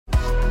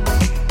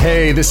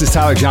Hey, this is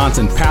Tyler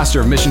Johnson, pastor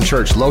of Mission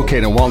Church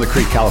located in Walnut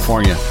Creek,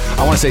 California.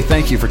 I want to say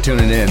thank you for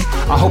tuning in.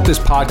 I hope this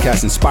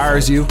podcast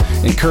inspires you,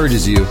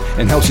 encourages you,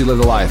 and helps you live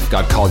the life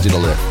God called you to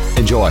live.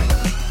 Enjoy.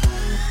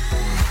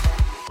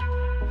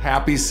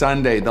 Happy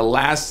Sunday, the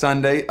last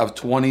Sunday of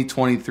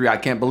 2023. I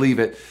can't believe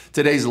it.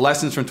 Today's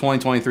lessons from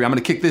 2023. I'm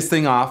going to kick this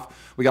thing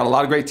off. We got a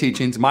lot of great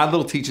teachings. My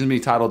little teaching is going to be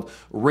titled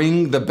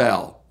Ring the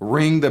Bell.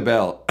 Ring the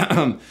Bell.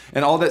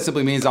 And all that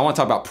simply means I want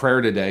to talk about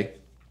prayer today.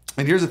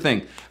 And here's the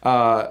thing.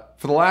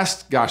 For the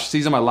last,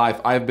 season of my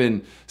life, I've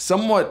been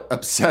somewhat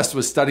obsessed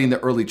with studying the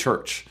early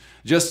church,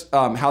 just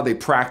how they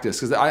practice.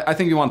 Because I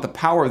think you want the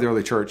power of the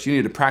early church, you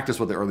need to practice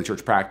what the early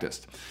church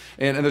practiced.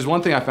 And there's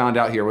one thing I found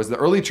out here was the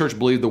early church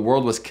believed the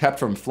world was kept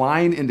from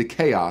flying into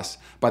chaos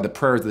by the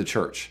prayers of the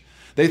church.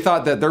 They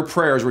thought that their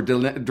prayers were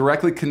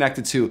directly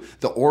connected to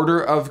the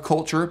order of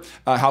culture,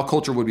 how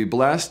culture would be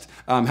blessed,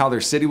 how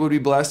their city would be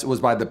blessed. It was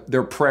by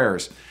their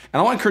prayers.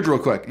 And I want to encourage you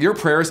real quick, your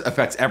prayers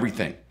affects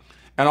everything.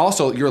 And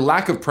also, your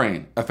lack of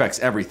praying affects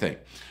everything.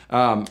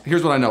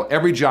 Here's what I know.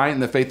 Every giant in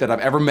the faith that I've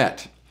ever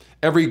met,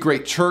 every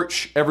great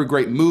church, every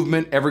great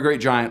movement, every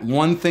great giant,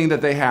 one thing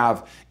that they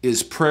have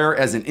is prayer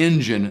as an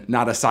engine,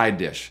 not a side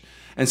dish.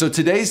 And so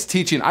today's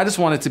teaching, I just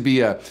want it to be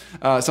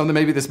something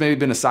maybe this may have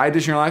been a side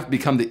dish in your life,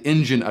 become the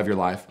engine of your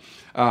life.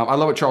 I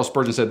love what Charles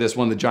Spurgeon said this,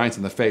 one of the giants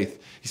in the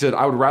faith. He said,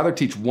 I would rather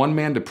teach one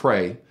man to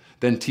pray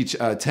than teach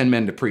 10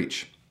 men to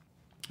preach.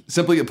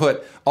 Simply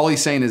put, all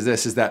he's saying is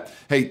this, is that,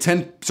 hey,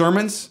 10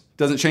 sermons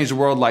doesn't change the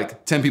world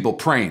like 10 people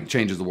praying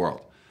changes the world.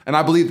 And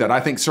I believe that.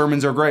 I think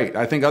sermons are great.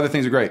 I think other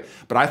things are great.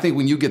 But I think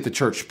when you get the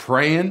church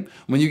praying,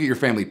 when you get your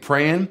family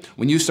praying,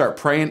 when you start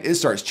praying, it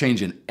starts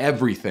changing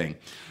everything.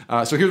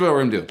 So here's what we're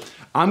going to do.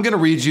 I'm going to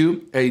read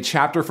you a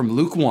chapter from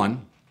Luke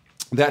 1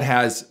 that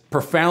has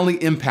profoundly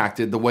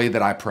impacted the way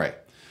that I pray.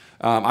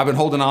 I've been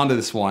holding on to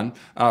this one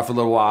for a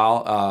little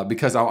while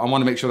because I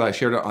want to make sure that I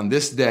shared it on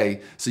this day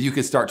so you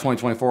could start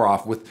 2024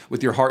 off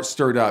with your heart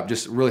stirred up,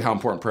 just really how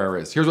important prayer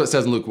is. Here's what it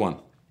says in Luke 1.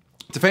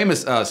 It's a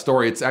famous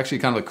story. It's actually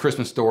kind of a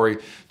Christmas story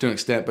to an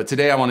extent, but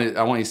today I want you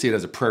to see it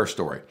as a prayer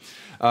story.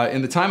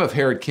 In the time of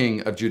Herod, king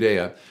of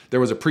Judea, there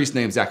was a priest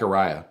named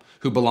Zechariah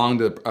who belonged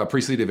to a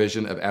priestly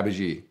division of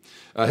Abijah.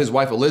 His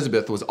wife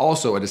Elizabeth was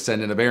also a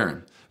descendant of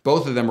Aaron.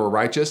 Both of them were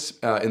righteous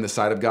in the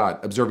sight of God,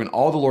 observing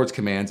all the Lord's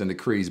commands and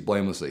decrees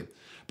blamelessly.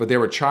 But they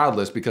were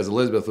childless because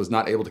Elizabeth was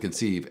not able to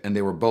conceive, and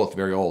they were both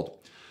very old.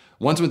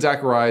 Once when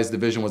Zechariah's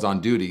division was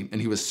on duty,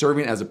 and he was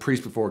serving as a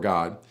priest before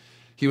God,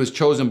 he was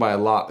chosen by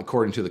Lot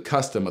according to the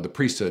custom of the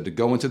priesthood to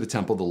go into the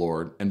temple of the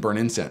Lord and burn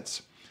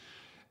incense.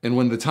 And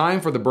when the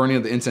time for the burning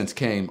of the incense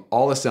came,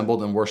 all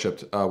assembled and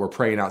worshipped were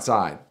praying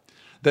outside.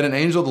 Then an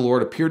angel of the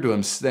Lord appeared to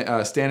him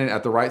standing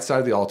at the right side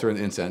of the altar in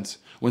the incense.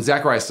 When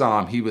Zechariah saw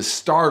him, he was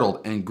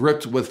startled and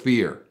gripped with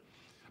fear.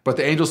 But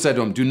the angel said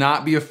to him, "Do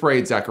not be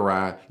afraid,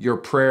 Zechariah. Your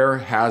prayer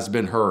has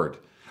been heard."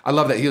 I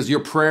love that. He goes,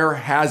 your prayer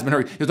has been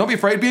heard. He goes, don't be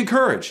afraid, be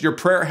encouraged. Your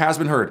prayer has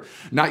been heard.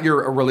 Not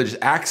your religious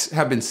acts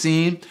have been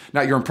seen.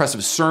 Not your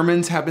impressive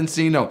sermons have been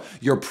seen. No,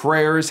 your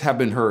prayers have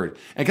been heard.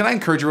 And can I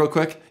encourage you real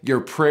quick? Your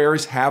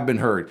prayers have been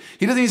heard.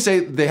 He doesn't even say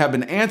they have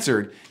been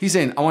answered. He's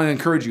saying, I want to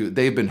encourage you,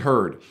 they've been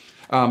heard.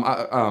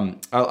 I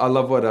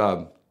love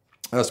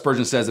what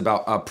Spurgeon says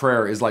about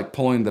prayer is like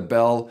pulling the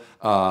bell,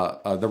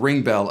 the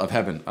ring bell of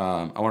heaven.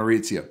 I want to read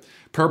it to you.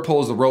 Prayer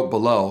pulls the rope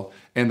below,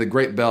 and the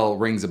great bell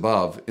rings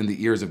above in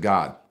the ears of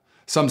God.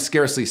 Some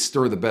scarcely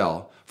stir the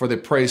bell, for they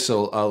pray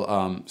so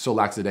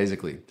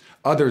lackadaisically.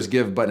 Others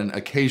give but an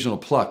occasional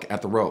pluck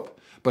at the rope.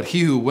 But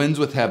he who wins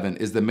with heaven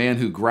is the man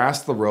who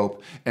grasps the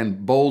rope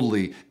and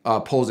boldly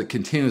pulls it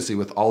continuously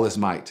with all his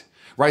might.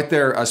 Right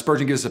there,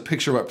 Spurgeon gives us a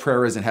picture of what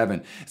prayer is in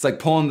heaven. It's like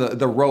pulling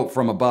the rope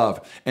from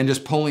above and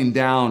just pulling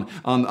down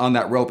on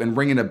that rope and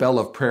ringing a bell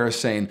of prayer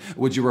saying,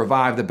 would you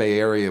revive the Bay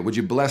Area? Would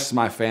you bless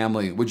my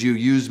family? Would you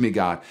use me,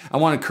 God? I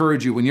want to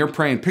encourage you when you're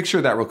praying,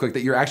 picture that real quick,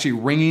 that you're actually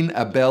ringing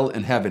a bell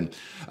in heaven.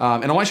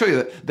 And I want to show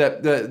you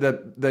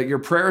that your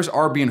prayers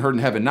are being heard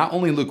in heaven. Not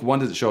only in Luke 1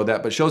 does it show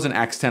that, but it shows in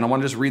Acts 10. I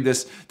want to just read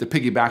this to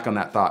piggyback on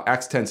that thought.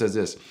 Acts 10 says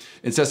this.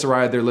 In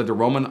Caesarea, there lived a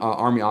Roman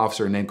army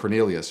officer named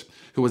Cornelius,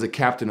 who was a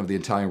captain of the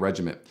Italian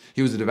regiment.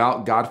 He was a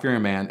devout,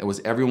 God-fearing man and was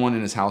everyone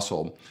in his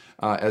household,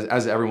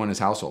 as everyone in his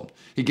household.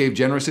 He gave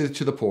generously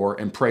to the poor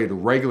and prayed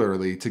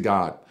regularly to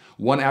God.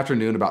 One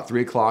afternoon, about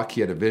 3 o'clock,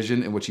 he had a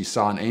vision in which he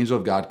saw an angel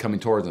of God coming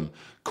towards him.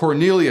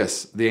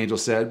 Cornelius, the angel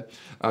said.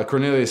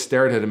 Cornelius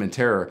stared at him in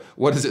terror.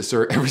 What is it,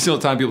 sir? Every single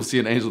time people see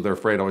an angel, they're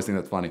afraid. I always think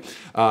that's funny.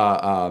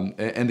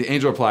 And the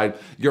angel replied,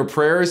 your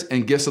prayers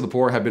and gifts of the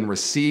poor have been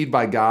received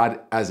by God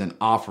as an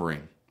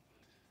offering.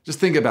 Just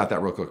think about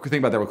that real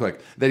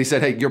quick. That he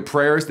said, hey, your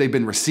prayers, they've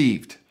been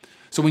received.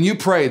 So when you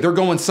pray, they're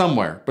going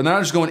somewhere, but they're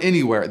not just going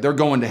anywhere. They're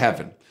going to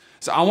heaven.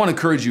 So I want to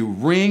encourage you,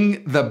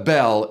 ring the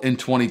bell in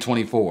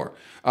 2024.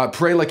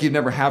 Pray like you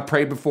never have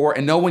prayed before.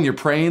 And know when you're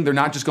praying, they're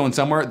not just going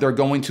somewhere, they're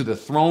going to the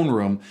throne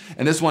room.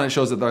 And this one, it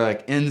shows that they're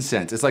like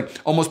incense. It's like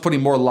almost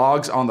putting more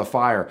logs on the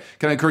fire.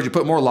 Can I encourage you,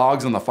 put more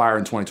logs on the fire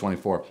in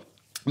 2024?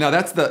 Now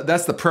that's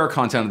the prayer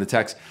content of the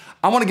text.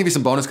 I want to give you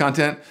some bonus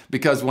content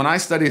because when I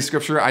study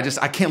scripture, I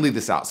can't leave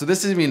this out. So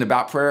this isn't even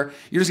about prayer.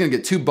 You're just going to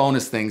get 2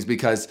 bonus things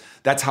because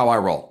that's how I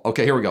roll.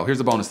 Okay, here we go. Here's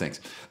the bonus things.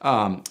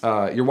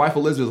 Your wife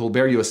Elizabeth will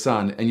bear you a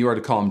son, and you are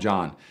to call him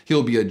John. He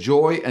will be a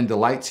joy and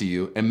delight to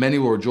you, and many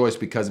will rejoice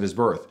because of his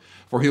birth.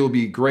 For he will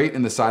be great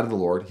in the sight of the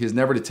Lord. He is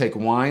never to take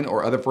wine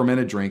or other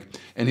fermented drink,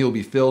 and he will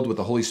be filled with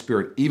the Holy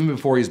Spirit even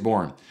before he is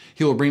born.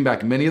 He will bring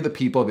back many of the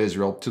people of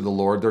Israel to the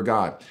Lord their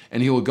God,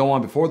 and he will go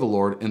on before the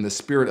Lord in the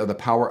spirit of the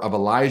power of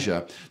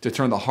Elijah to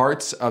turn the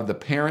hearts of the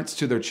parents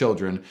to their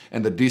children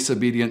and the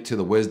disobedient to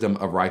the wisdom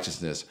of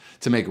righteousness,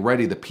 to make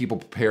ready the people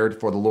prepared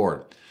for the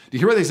Lord. Do you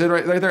hear what they said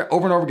right there?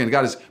 Over and over again,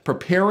 God is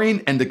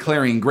preparing and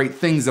declaring great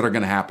things that are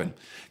going to happen.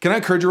 Can I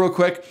encourage you real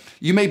quick?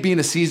 You may be in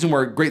a season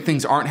where great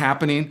things aren't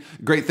happening.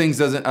 Great things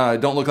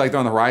don't look like they're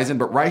on the horizon.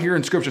 But right here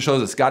in Scripture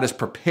shows us God is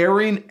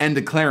preparing and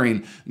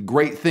declaring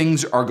great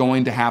things are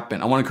going to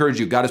happen. I want to encourage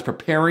you. God is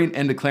preparing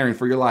and declaring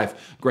for your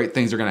life great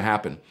things are going to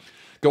happen.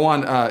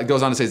 It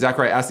goes on to say,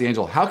 Zechariah asked the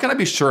angel, how can I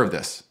be sure of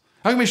this?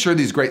 How can I be sure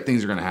these great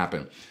things are going to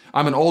happen?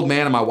 I'm an old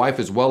man and my wife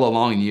is well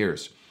along in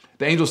years.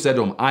 The angel said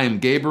to him, I am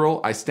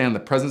Gabriel. I stand in the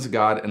presence of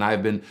God, and I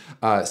have been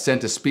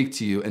sent to speak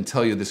to you and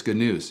tell you this good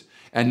news.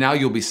 And now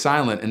you'll be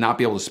silent and not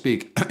be able to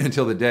speak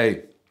until the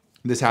day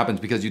this happens,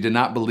 because you did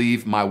not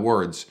believe my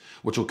words,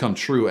 which will come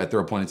true at their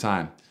appointed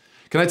time.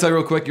 Can I tell you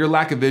real quick, your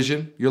lack of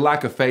vision, your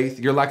lack of faith,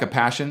 your lack of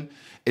passion,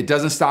 it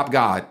doesn't stop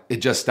God, it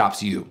just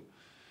stops you.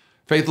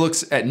 Faith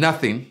looks at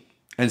nothing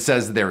and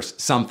says there's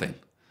something.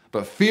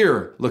 But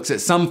fear looks at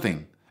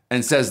something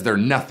and says there's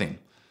nothing.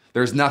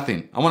 There's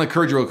nothing. I want to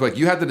encourage you real quick.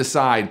 You have to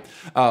decide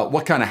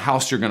what kind of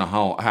house you're going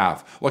to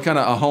have, what kind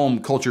of a home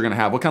culture you're going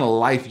to have, what kind of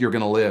life you're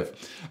going to live.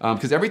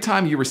 Because every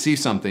time you receive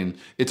something,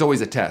 it's always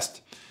a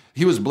test.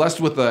 He was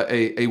blessed with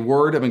a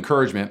word of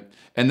encouragement,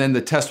 and then the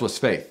test was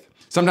faith.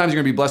 Sometimes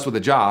you're going to be blessed with a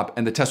job,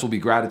 and the test will be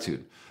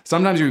gratitude.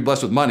 Sometimes you're going to be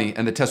blessed with money,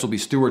 and the test will be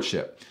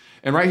stewardship.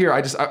 And right here,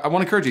 I want to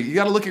encourage you. You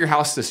got to look at your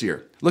house this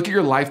year. Look at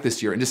your life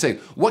this year and just say,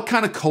 what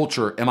kind of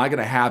culture am I going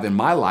to have in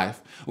my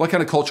life? What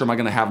kind of culture am I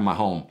going to have in my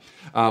home?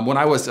 When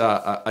I was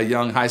a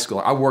young high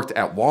schooler, I worked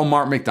at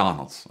Walmart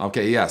McDonald's.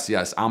 Okay,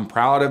 yes, I'm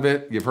proud of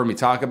it. You've heard me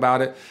talk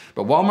about it.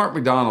 But Walmart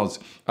McDonald's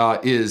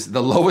is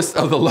the lowest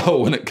of the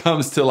low when it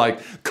comes to like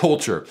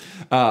culture.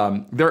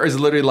 There is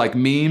literally like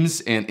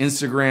memes and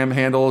Instagram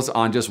handles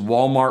on just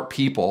Walmart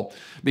people,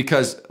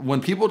 because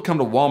when people would come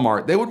to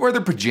Walmart, they would wear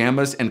their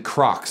pajamas and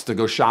Crocs to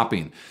go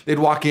shopping. They'd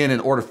walk in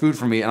and order food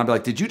from me, and I'd be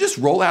like, did you just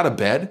roll out of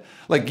bed?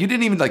 Like, you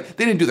didn't even, like,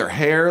 they didn't do their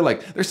hair.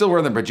 Like, they're still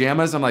wearing their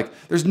pajamas. I'm like,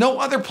 there's no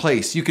other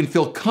place you can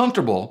feel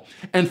comfortable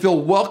and feel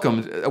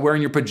welcomed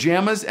wearing your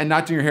pajamas and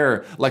not doing your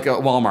hair like a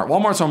Walmart.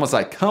 Walmart's almost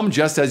like, come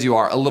just as you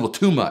are, a little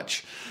too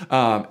much.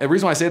 The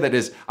reason why I say that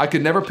is I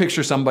could never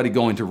picture somebody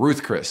going to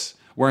Ruth Chris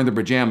wearing their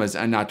pajamas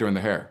and not doing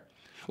their hair.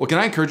 Well, can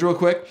I encourage you real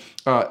quick?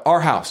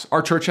 Our house,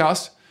 our church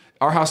house,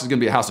 our house is going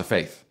to be a house of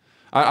faith.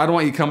 I don't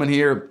want you coming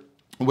here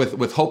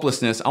with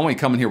hopelessness. I want you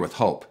coming here with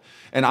hope.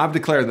 And I've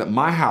declared that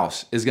my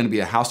house is going to be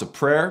a house of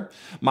prayer.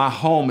 My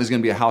home is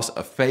going to be a house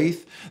of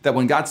faith, that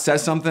when God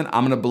says something,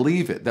 I'm going to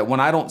believe it. That when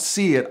I don't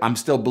see it, I'm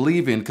still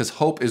believing, because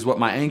hope is what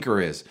my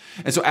anchor is.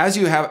 And so as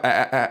you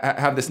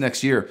have this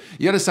next year,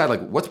 you got to decide,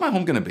 like, what's my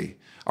home going to be?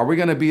 Are we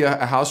going to be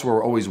a house where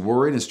we're always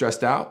worried and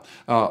stressed out?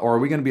 Or are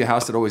we going to be a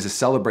house that always is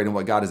celebrating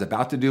what God is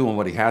about to do and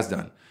what he has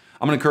done?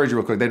 I'm going to encourage you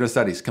real quick. They do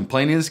studies.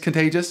 Complaining is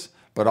contagious,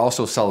 but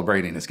also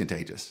celebrating is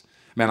contagious.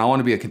 Man, I want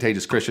to be a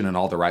contagious Christian in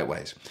all the right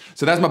ways.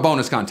 So that's my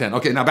bonus content.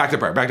 Okay, now back to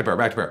prayer.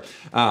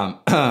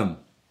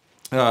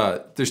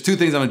 There's 2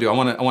 things I'm going to do.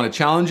 I want to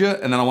challenge you,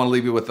 and then I want to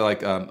leave you with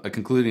like a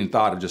concluding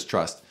thought of just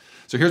trust.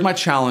 So here's my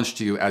challenge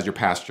to you as your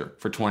pastor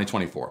for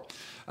 2024.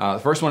 The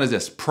first one is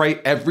this: pray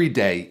every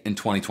day in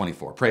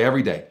 2024. Pray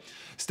every day.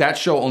 Stats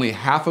show only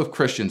half of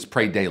Christians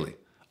pray daily.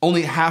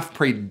 Only half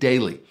pray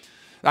daily.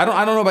 I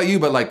don't know about you,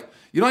 but like,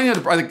 you don't even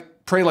have to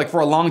pray like for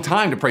a long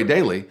time to pray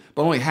daily,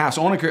 but only half.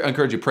 So I want to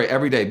encourage you to pray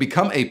every day.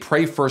 Become a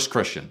pray first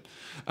Christian.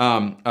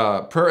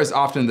 Prayer is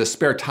often the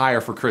spare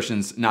tire for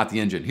Christians, not the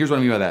engine. Here's what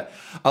I mean by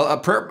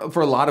that. Prayer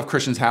for a lot of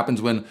Christians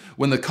happens when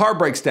the car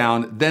breaks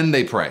down, then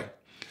they pray.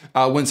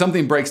 When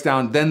something breaks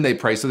down, then they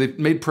pray. So they've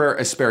made prayer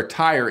a spare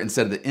tire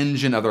instead of the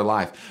engine of their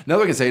life.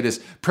 Another way I can say it is,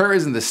 prayer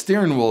isn't the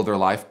steering wheel of their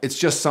life. It's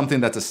just something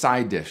that's a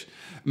side dish.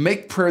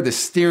 Make prayer the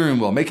steering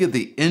wheel. Make it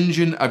the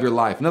engine of your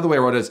life. Another way I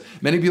wrote it is,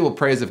 many people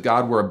pray as if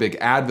God were a big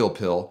Advil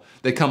pill.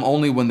 They come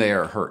only when they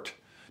are hurt.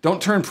 Don't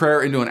turn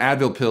prayer into an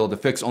Advil pill to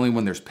fix only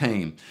when there's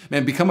pain.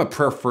 Man, become a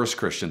prayer first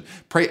Christian.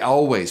 Pray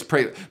always.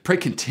 Pray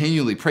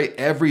continually. Pray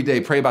every day.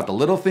 Pray about the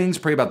little things.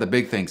 Pray about the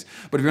big things.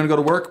 But if you're going to go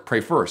to work,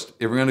 pray first.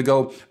 If you're going to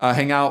go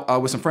hang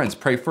out with some friends,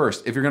 pray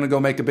first. If you're going to go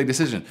make a big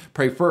decision,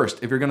 pray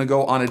first. If you're going to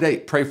go on a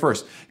date, pray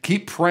first.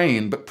 Keep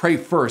praying, but pray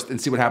first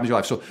and see what happens in your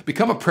life. So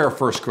become a prayer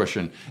first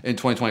Christian in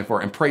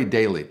 2024 and pray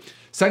daily.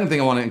 Second thing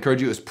I want to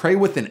encourage you is pray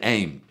with an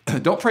aim.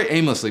 Don't pray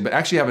aimlessly, but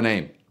actually have an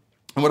aim.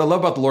 And what I love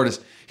about the Lord is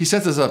he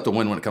sets us up to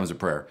win when it comes to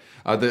prayer.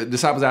 The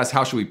disciples asked,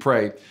 how should we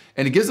pray?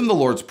 And he gives them the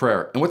Lord's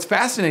Prayer. And what's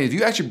fascinating, if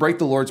you actually break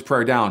the Lord's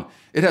Prayer down,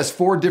 it has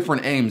 4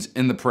 different aims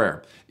in the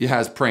prayer. It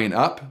has praying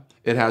up,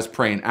 it has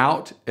praying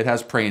out, it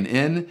has praying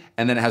in,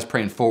 and then it has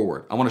praying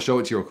forward. I want to show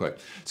it to you real quick.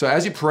 So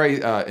as you pray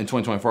in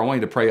 2024, I want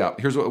you to pray up.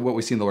 Here's what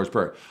we see in the Lord's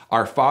Prayer.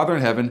 Our Father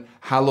in heaven,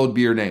 hallowed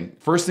be your name.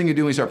 First thing you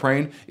do when you start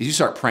praying is you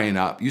start praying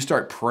up. You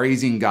start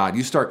praising God.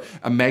 You start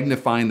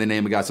magnifying the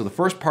name of God. So the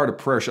first part of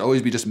prayer should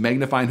always be just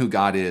magnifying who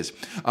God is.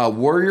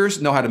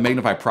 Warriors know how to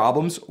magnify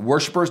problems.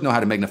 Worshipers know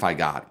how to magnify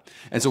God.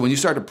 And so when you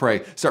start to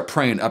pray, start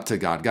praying up to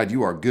God. God,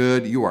 you are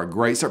good. You are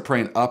great. Start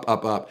praying up,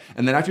 up, up.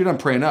 And then after you're done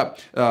praying up,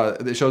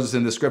 it shows us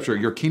in the scripture,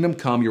 your kingdom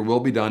come, your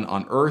will be done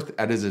on earth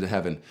as it is in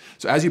heaven.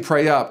 So as you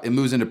pray up, it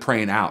moves into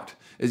praying out.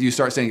 As you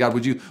start saying, God,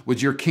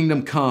 would your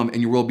kingdom come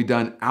and your will be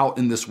done out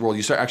in this world?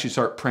 You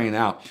start praying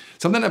out.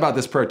 Something about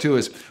this prayer too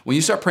is when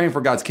you start praying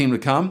for God's kingdom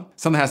to come,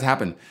 something has to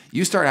happen.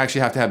 You start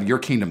actually have to have your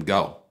kingdom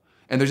go.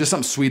 And there's just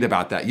something sweet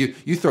about that.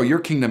 You throw your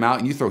kingdom out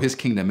and you throw his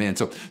kingdom in.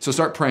 So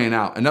start praying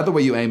out. Another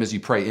way you aim is you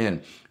pray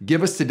in.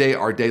 Give us today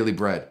our daily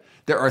bread.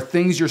 There are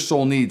things your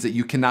soul needs that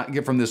you cannot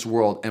get from this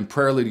world. And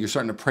prayer leader, you're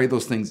starting to pray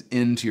those things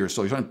into your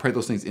soul. You're starting to pray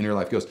those things in your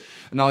life. He goes,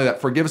 and not only that,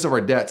 forgive us of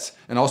our debts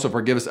and also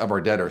forgive us of our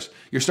debtors.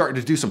 You're starting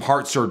to do some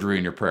heart surgery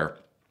in your prayer.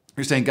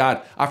 You're saying,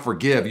 God, I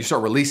forgive. You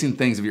start releasing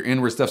things of your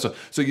inward stuff.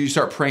 So you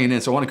start praying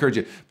in. So I want to encourage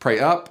you, pray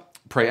up,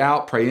 pray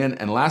out, pray in,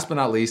 and last but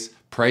not least,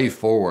 pray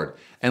forward.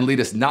 And lead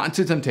us not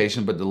into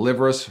temptation, but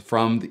deliver us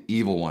from the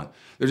evil one.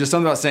 There's just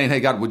something about saying, hey,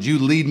 God, would you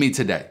lead me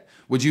today?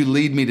 Would you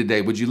lead me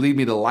today? Would you lead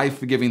me to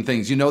life-giving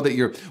things? You know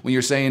that when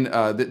you're saying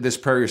this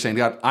prayer, you're saying,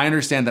 God, I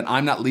understand that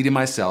I'm not leading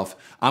myself.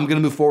 I'm going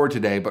to move forward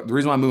today, but the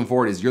reason why I'm moving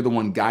forward is you're the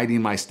one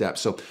guiding my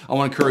steps. So I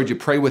want to encourage you,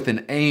 pray with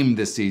an aim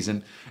this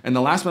season. And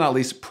the last but not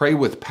least, pray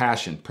with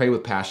passion. Pray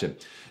with passion.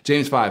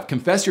 James 5,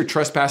 confess your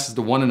trespasses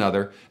to one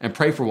another and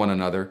pray for one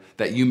another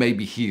that you may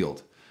be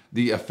healed.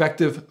 The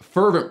effective,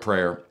 fervent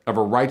prayer of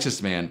a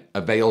righteous man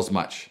avails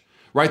much.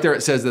 Right there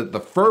it says that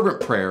the fervent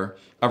prayer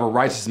of a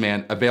righteous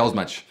man avails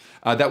much.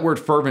 That word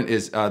fervent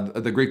is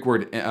the Greek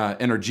word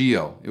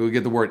energio. We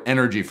get the word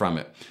energy from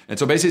it. And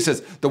so basically it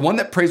says the one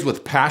that prays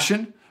with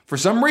passion, for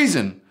some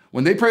reason,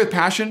 when they pray with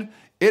passion,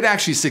 it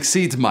actually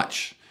succeeds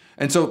much.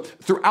 And so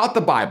throughout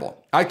the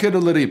Bible, I could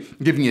have literally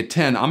given you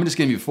 10. I'm just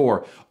giving you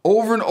 4.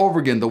 Over and over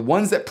again, the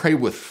ones that pray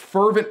with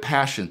fervent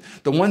passion,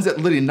 the ones that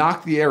literally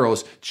knock the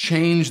arrows,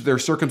 change their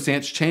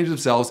circumstance, change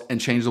themselves,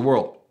 and change the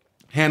world.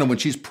 Hannah, when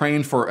she's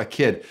praying for a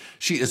kid,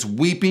 she is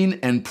weeping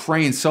and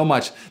praying so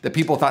much that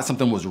people thought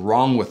something was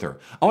wrong with her.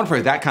 I want to pray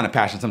with that kind of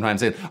passion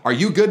sometimes. Saying, are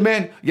you good,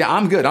 man? Yeah,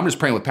 I'm good. I'm just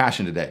praying with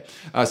passion today.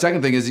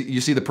 Second thing is you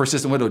see the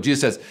persistent widow.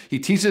 Jesus says he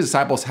teaches his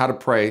disciples how to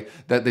pray,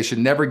 that they should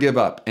never give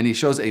up. And he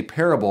shows a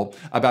parable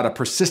about a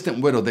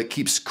persistent widow that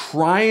keeps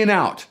crying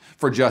out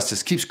for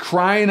justice, keeps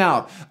crying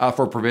out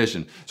for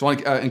provision. So I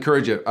want to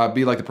encourage you,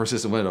 be like the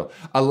persistent widow.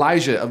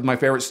 Elijah, my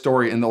favorite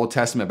story in the Old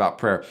Testament about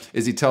prayer,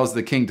 is he tells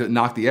the king to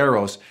knock the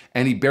arrows,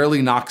 and he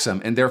barely knocks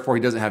them, and therefore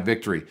he doesn't have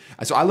victory.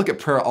 And so I look at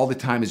prayer all the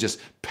time as just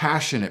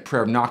passionate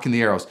prayer of knocking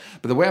the arrows.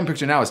 But the way I'm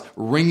picturing now is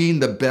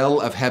ringing the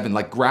bell of heaven,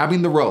 like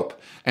grabbing the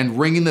rope and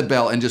ringing the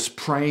bell and just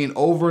praying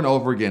over and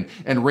over again.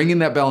 And ringing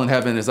that bell in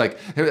heaven is like,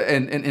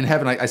 and in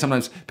heaven, I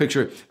sometimes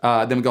picture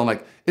them going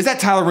like, is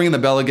that Tyler ringing the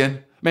bell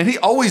again? Man, he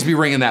always be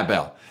ringing that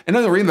bell. And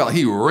doesn't ring the bell,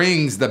 he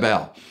rings the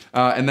bell.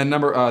 And then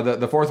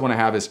the fourth one I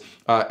have is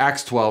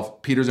Acts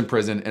 12, Peter's in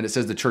prison, and it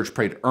says the church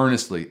prayed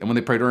earnestly. And when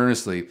they prayed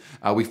earnestly,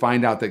 we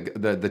find out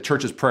that the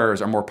church's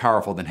prayers are more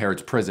powerful than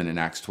Herod's prison in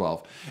Acts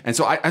 12. And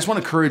so I just want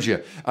to encourage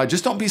you,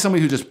 just don't be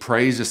somebody who just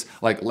prays just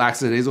like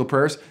lackadaisical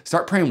prayers.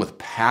 Start praying with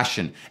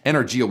passion,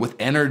 with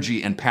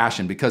energy and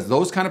passion, because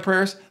those kind of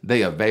prayers,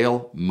 they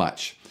avail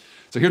much.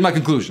 So here's my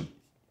conclusion.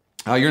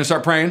 You're going to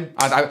start praying.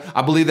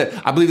 I believe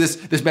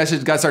this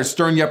message, God starts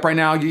stirring you up right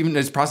now. You even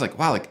it's probably like,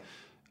 wow, like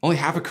only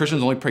half of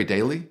Christians only pray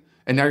daily.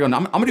 And now you're going,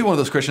 I'm going to be one of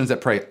those Christians that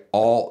pray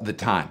all the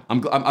time.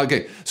 I'm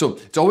okay. So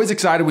it's always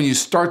excited when you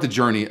start the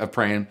journey of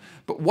praying.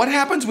 But what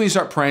happens when you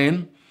start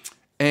praying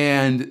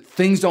and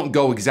things don't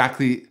go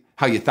exactly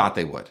how you thought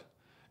they would?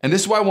 And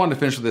this is why I wanted to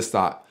finish with this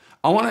thought.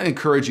 I want to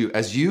encourage you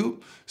as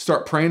you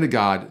start praying to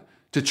God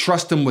to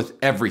trust him with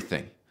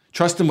everything.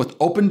 Trust him with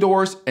open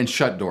doors and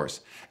shut doors.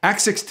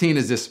 Acts 16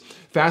 is this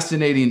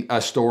fascinating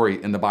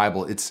story in the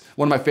Bible. It's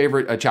one of my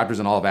favorite chapters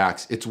in all of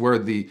Acts. It's where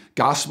the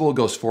gospel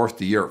goes forth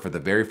to Europe for the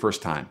very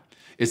first time.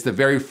 It's the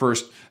very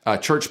first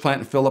church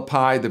plant in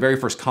Philippi. The very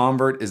first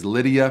convert is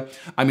Lydia.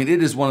 I mean,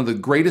 it is one of the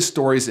greatest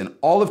stories in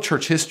all of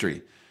church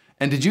history.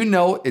 And did you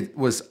know it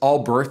was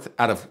all birthed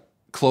out of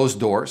closed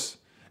doors?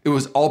 It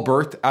was all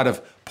birthed out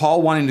of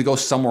Paul wanting to go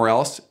somewhere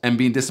else and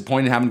being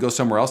disappointed having to go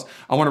somewhere else.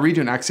 I want to read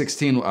you in Acts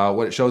 16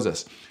 what it shows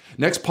us.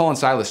 Next, Paul and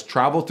Silas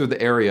traveled through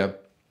the area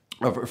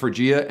of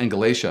Phrygia and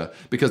Galatia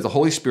because the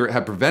Holy Spirit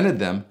had prevented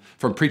them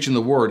from preaching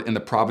the word in the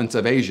province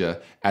of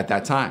Asia at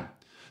that time.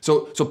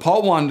 So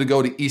Paul wanted to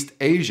go to East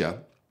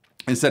Asia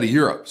instead of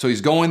Europe. So he's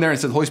going there and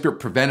said the Holy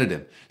Spirit prevented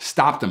him,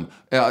 stopped him.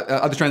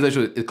 Other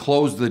translations, it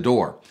closed the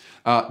door.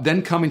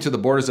 Then coming to the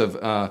borders of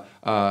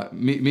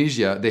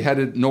Mysia, they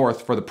headed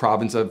north for the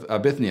province of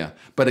Bithynia.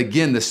 But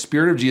again, the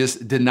Spirit of Jesus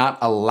did not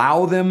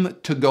allow them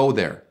to go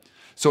there.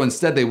 So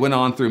instead, they went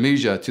on through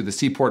Mysia to the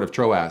seaport of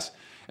Troas.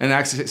 And in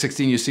Acts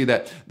 16, you see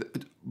that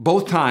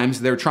both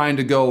times they're trying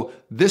to go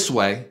this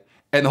way,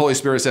 and the Holy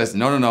Spirit says,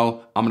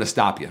 no, I'm going to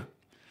stop you.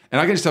 And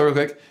I can just tell real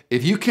quick,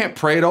 if you can't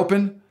pray it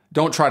open,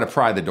 don't try to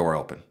pry the door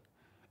open.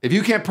 If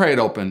you can't pray it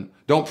open,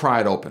 don't pry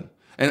it open.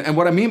 And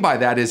what I mean by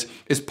that is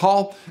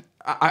Paul,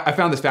 I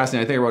found this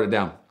fascinating. I think I wrote it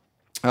down.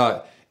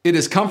 It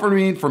is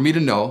comforting for me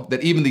to know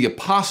that even the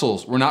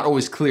apostles were not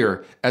always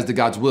clear as to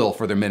God's will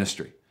for their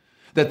ministry.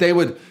 That they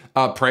would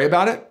pray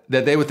about it,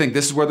 that they would think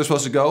this is where they're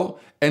supposed to go.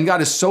 And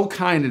God is so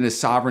kind in his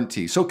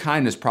sovereignty, so kind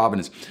in his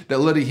providence, that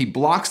literally he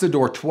blocks the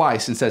door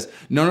twice and says,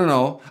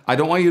 no, I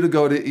don't want you to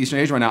go to Eastern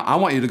Asia right now. I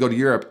want you to go to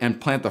Europe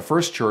and plant the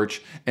first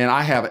church, and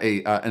I have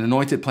an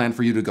anointed plan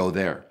for you to go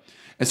there.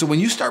 And so when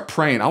you start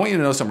praying, I want you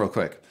to know something real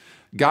quick.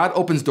 God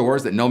opens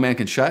doors that no man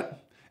can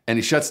shut, and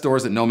he shuts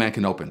doors that no man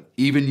can open,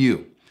 even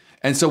you.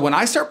 And so when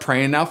I start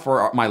praying now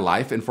for my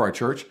life and for our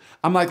church,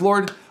 I'm like,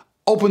 Lord,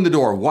 open the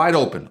door wide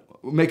open.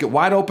 Make it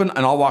wide open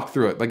and I'll walk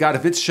through it. But God,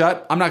 if it's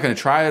shut, I'm not going to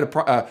try to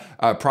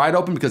pry it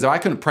open, because if I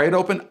couldn't pray it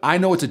open, I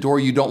know it's a door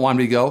you don't want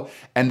me to go.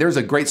 And there's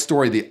a great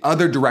story the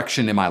other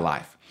direction in my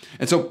life.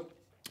 And so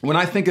when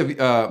I think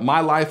of my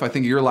life, I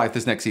think of your life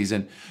this next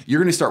season, you're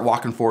going to start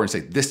walking forward and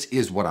say, this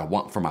is what I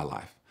want for my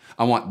life.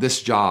 I want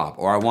this job,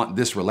 or I want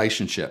this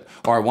relationship,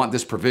 or I want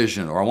this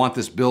provision, or I want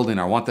this building,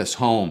 or I want this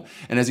home.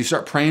 And as you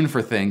start praying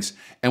for things,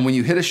 and when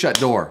you hit a shut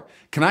door,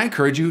 can I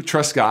encourage you,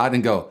 trust God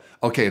and go,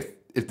 okay,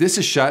 if this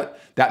is shut,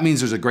 that means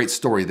there's a great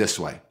story this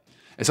way.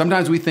 And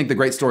sometimes we think the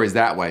great story is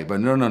that way, but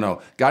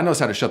no. God knows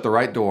how to shut the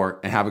right door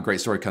and have a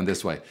great story come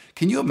this way.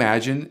 Can you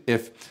imagine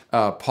if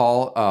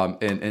Paul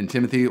and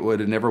Timothy would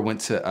have never went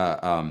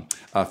to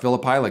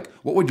Philippi? Like,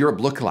 what would Europe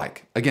look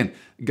like? Again,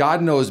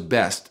 God knows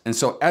best. And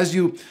so as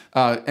you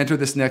enter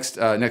this next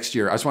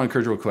year, I just want to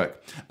encourage you real quick,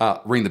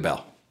 ring the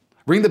bell.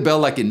 Ring the bell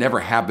like you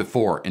never have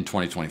before in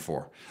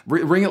 2024.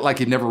 Ring it like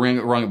you've never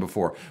rung it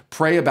before.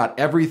 Pray about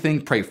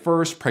everything. Pray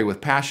first. Pray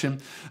with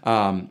passion.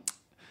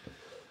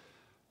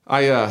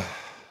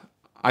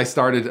 I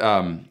started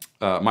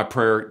my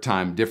prayer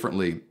time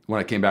differently when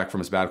I came back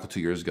from a sabbatical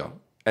 2 years ago,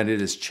 and it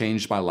has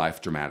changed my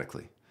life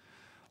dramatically.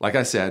 Like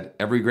I said,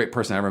 every great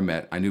person I ever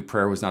met, I knew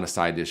prayer was not a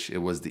side dish. It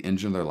was the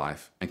engine of their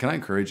life. And can I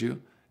encourage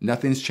you?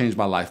 Nothing's changed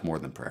my life more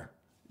than prayer.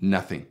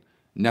 Nothing.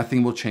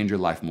 Nothing will change your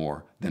life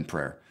more than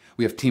prayer.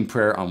 We have team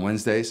prayer on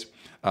Wednesdays.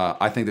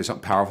 I think there's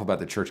something powerful about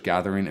the church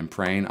gathering and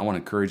praying. I want to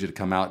encourage you to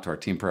come out to our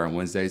team prayer on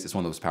Wednesdays. It's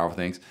one of those powerful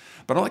things.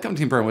 But I don't like coming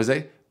to team prayer on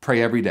Wednesday.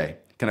 Pray every day.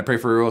 Can I pray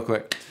for you real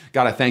quick?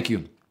 God, I thank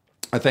you.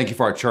 I thank you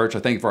for our church. I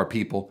thank you for our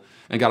people.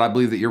 And God, I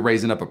believe that you're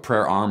raising up a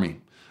prayer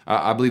army.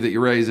 I believe that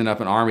you're raising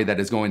up an army that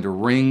is going to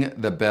ring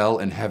the bell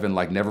in heaven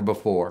like never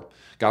before.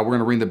 God, we're going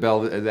to ring the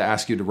bell to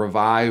ask you to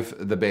revive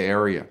the Bay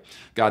Area.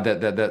 God,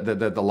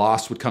 that the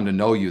lost would come to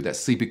know you, that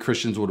sleepy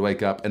Christians would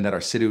wake up, and that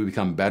our city would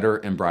become better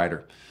and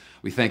brighter.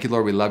 We thank you,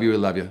 Lord. We love you. We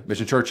love you.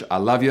 Mission Church, I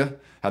love you.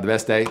 Have the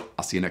best day.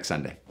 I'll see you next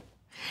Sunday.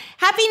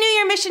 Happy New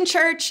Year, Mission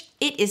Church.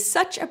 It is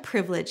such a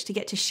privilege to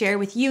get to share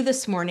with you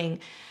this morning.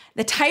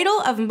 The title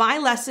of my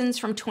lessons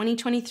from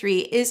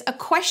 2023 is a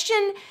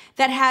question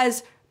that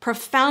has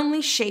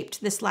profoundly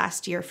shaped this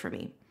last year for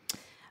me.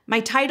 My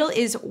title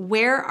is,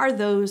 Where Are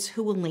Those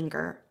Who Will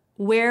Linger?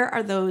 Where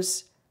are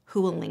those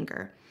who will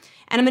linger?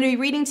 And I'm going to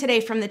be reading today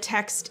from the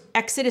text,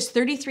 Exodus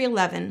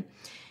 33:11.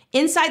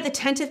 Inside the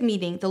tent of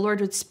meeting, the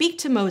Lord would speak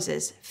to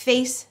Moses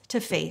face to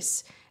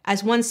face,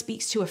 as one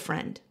speaks to a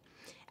friend.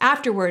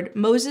 Afterward,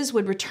 Moses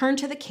would return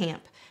to the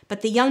camp,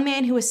 but the young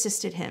man who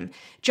assisted him,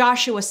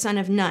 Joshua, son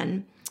of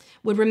Nun,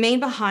 would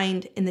remain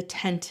behind in the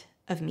tent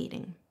of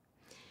meeting.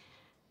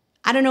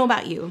 I don't know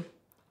about you,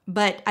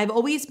 but I've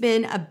always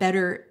been a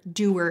better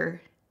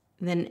doer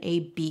than a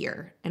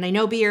beer. And I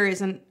know beer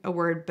isn't a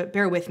word, but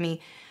bear with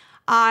me.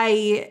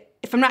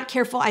 If I'm not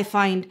careful, I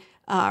find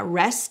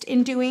rest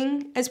in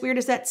doing, as weird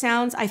as that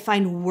sounds. I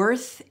find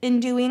worth in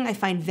doing. I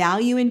find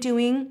value in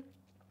doing.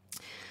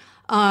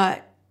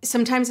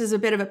 Sometimes as a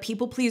bit of a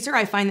people pleaser,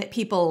 I find that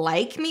people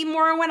like me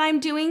more when I'm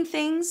doing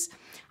things.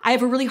 I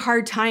have a really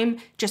hard time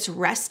just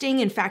resting.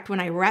 In fact,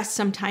 when I rest,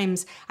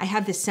 sometimes I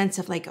have this sense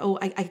of like, oh,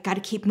 I got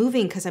to keep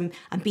moving because I'm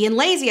being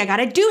lazy. I got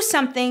to do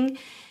something.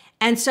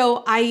 And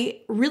so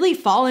I really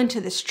fall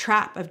into this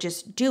trap of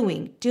just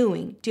doing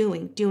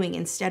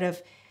instead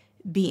of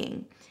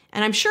being.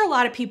 And I'm sure a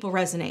lot of people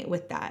resonate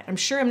with that. I'm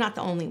sure I'm not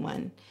the only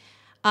one.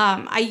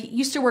 I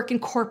used to work in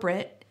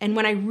corporate. And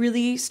when I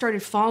really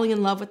started falling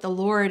in love with the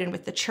Lord and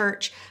with the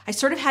church, I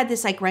sort of had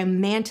this like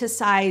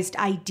romanticized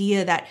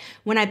idea that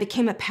when I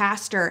became a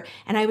pastor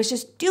and I was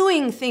just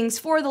doing things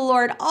for the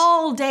Lord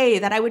all day,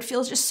 that I would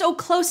feel just so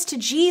close to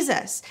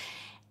Jesus.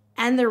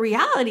 And the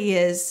reality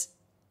is,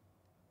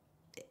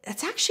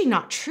 that's actually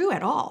not true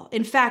at all.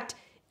 In fact,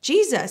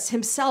 Jesus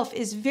himself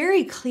is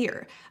very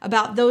clear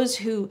about those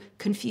who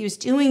confuse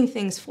doing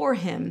things for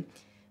him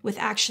with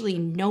actually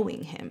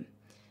knowing him.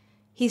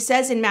 He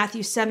says in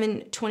Matthew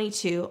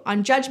 7:22,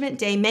 on judgment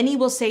day, many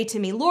will say to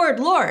me,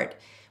 Lord, Lord,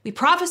 we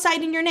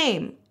prophesied in your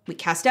name. We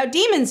cast out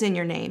demons in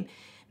your name.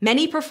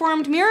 We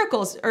perform many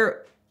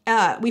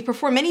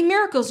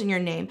miracles in your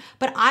name.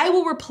 But I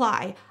will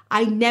reply,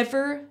 I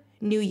never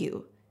knew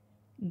you.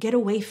 Get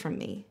away from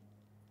me.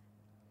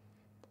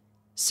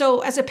 So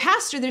as a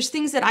pastor, there's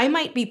things that I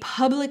might be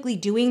publicly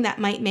doing that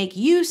might make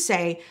you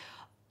say,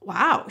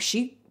 wow,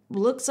 she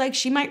looks like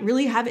she might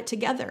really have it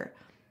together.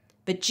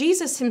 But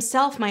Jesus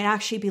himself might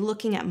actually be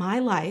looking at my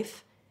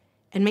life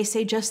and may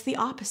say just the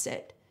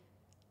opposite.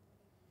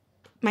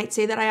 Might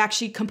say that I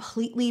actually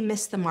completely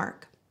missed the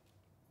mark.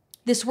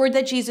 This word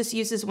that Jesus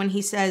uses when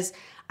he says,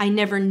 I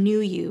never knew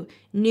you,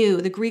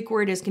 the Greek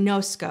word is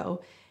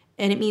gnosko,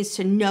 and it means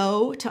to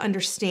know, to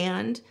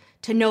understand,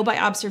 to know by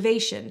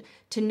observation,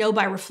 to know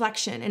by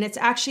reflection. And it's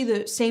actually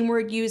the same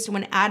word used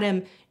when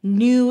Adam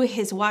knew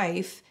his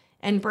wife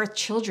and birthed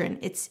children.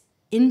 It's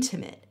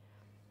intimate.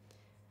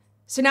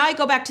 So now I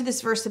go back to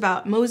this verse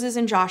about Moses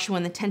and Joshua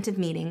in the tent of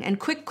meeting. And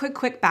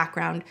quick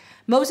background.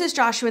 Moses,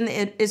 Joshua, and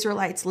the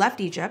Israelites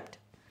left Egypt.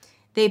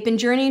 They've been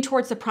journeying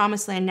towards the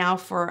promised land now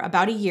for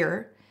about a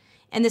year.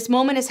 And this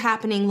moment is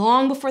happening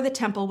long before the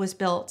temple was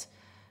built,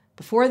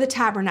 before the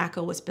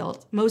tabernacle was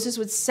built. Moses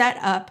would set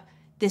up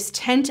this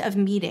tent of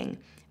meeting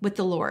with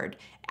the Lord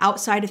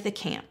outside of the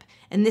camp.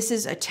 And this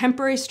is a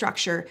temporary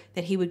structure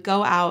that he would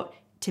go out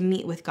to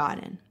meet with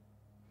God in.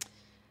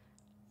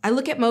 I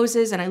look at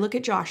Moses and I look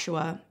at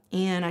Joshua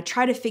and I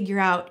try to figure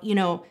out,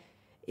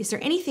 is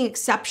there anything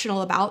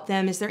exceptional about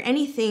them? Is there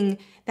anything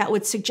that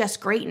would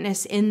suggest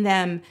greatness in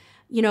them?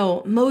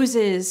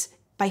 Moses,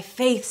 by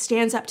faith,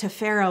 stands up to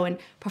Pharaoh and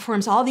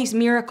performs all these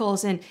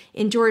miracles and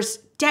endures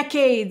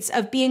decades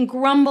of being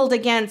grumbled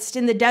against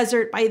in the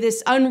desert by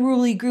this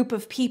unruly group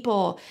of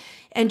people.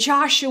 And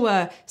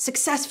Joshua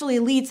successfully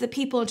leads the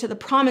people into the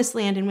promised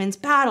land and wins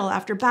battle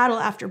after battle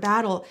after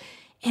battle.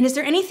 And is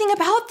there anything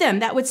about them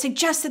that would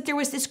suggest that there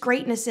was this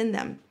greatness in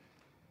them?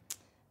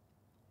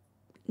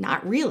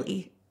 Not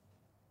really,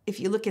 if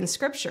you look in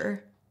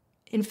scripture.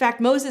 In fact,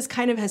 Moses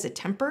kind of has a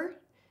temper.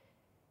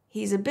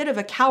 He's a bit of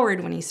a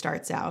coward when he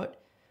starts out.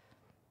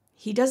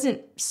 He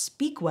doesn't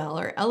speak well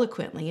or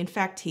eloquently. In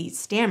fact, he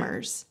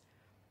stammers.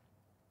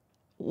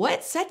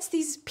 What sets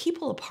these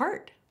people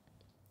apart?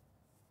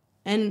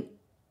 And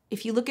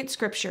if you look at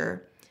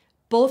scripture,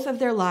 both of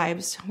their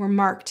lives were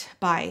marked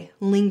by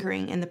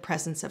lingering in the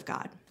presence of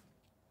God.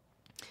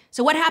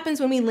 So what happens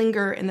when we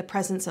linger in the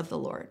presence of the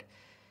Lord?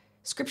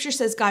 Scripture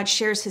says God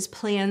shares his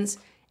plans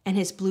and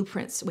his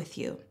blueprints with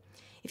you.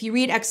 If you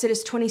read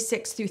Exodus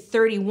 26 through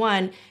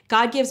 31,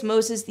 God gives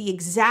Moses the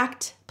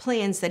exact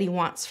plans that he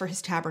wants for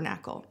his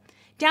tabernacle,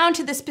 down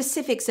to the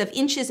specifics of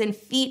inches and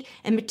feet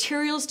and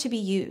materials to be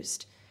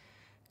used.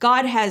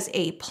 God has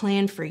a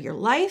plan for your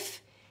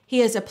life. He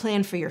has a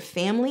plan for your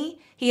family.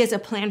 He has a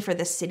plan for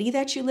the city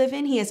that you live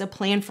in. He has a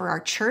plan for our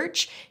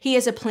church. He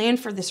has a plan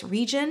for this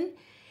region.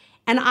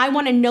 And I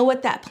want to know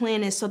what that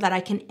plan is so that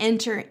I can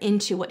enter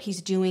into what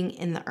he's doing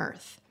in the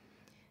earth.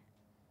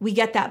 We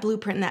get that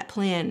blueprint and that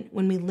plan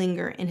when we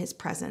linger in his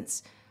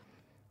presence.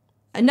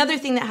 Another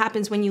thing that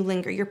happens when you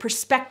linger, your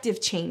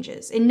perspective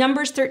changes. In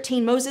Numbers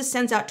 13, Moses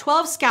sends out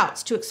 12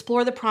 scouts to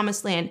explore the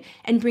promised land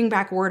and bring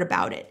back word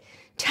about it.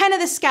 10 of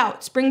the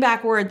scouts bring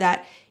back word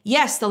that,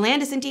 yes, the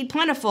land is indeed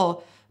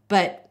plentiful,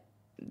 but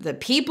the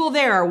people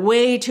there are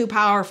way too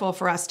powerful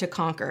for us to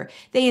conquer.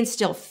 They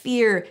instill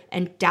fear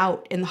and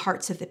doubt in the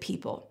hearts of the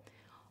people.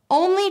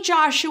 Only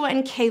Joshua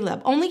and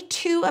Caleb, only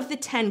 2 of the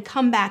 10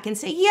 come back and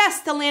say, yes,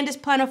 the land is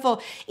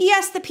plentiful.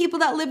 Yes, the people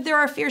that live there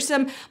are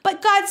fearsome,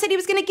 but God said he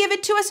was going to give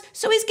it to us,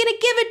 so he's going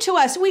to give it to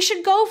us. We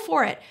should go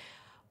for it.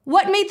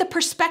 What made the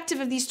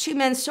perspective of these 2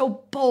 men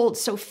so bold,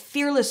 so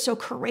fearless, so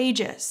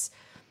courageous?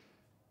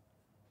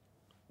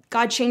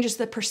 God changes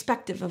the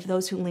perspective of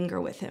those who linger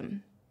with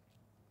him.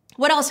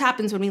 What else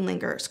happens when we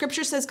linger?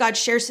 Scripture says God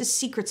shares his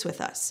secrets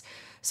with us.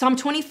 Psalm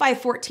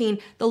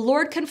 25:14, the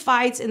Lord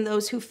confides in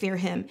those who fear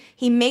him.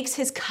 He makes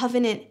his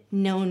covenant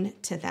known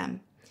to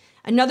them.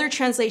 Another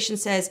translation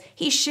says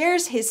he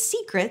shares his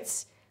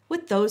secrets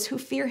with those who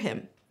fear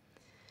him.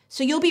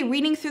 So you'll be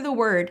reading through the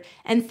word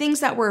and things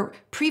that were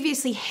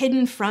previously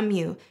hidden from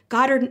you,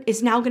 God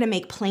is now going to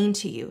make plain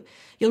to you.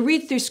 You'll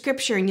read through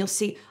scripture and you'll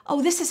see,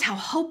 oh, this is how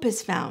hope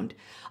is found.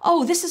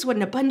 Oh, this is what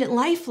an abundant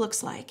life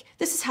looks like.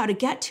 This is how to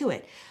get to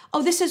it.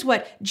 Oh, this is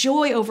what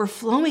joy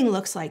overflowing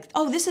looks like.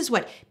 Oh, this is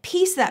what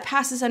peace that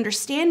passes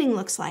understanding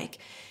looks like.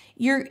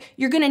 You're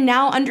going to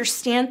now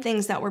understand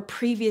things that were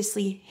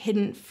previously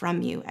hidden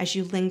from you as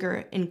you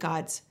linger in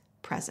God's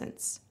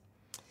presence.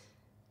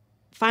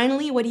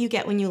 Finally, what do you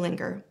get when you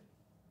linger?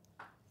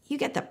 You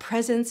get the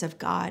presence of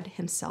God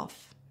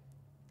himself.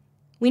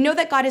 We know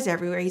that God is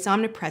everywhere. He's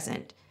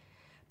omnipresent.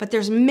 But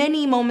there's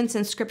many moments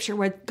in scripture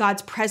where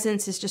God's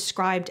presence is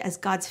described as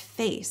God's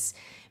face,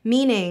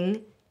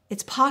 meaning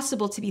it's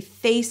possible to be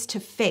face to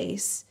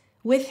face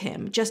with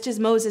him, just as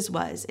Moses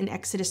was in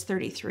Exodus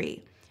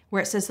 33,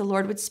 where it says the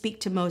Lord would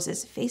speak to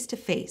Moses face to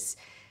face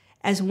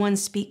as one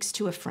speaks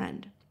to a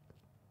friend.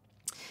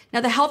 Now,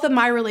 the health of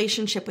my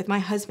relationship with my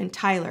husband,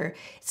 Tyler,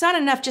 it's not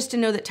enough just to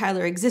know that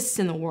Tyler exists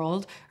in the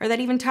world, or that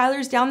even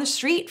Tyler's down the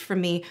street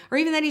from me, or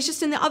even that he's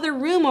just in the other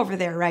room over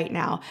there right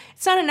now.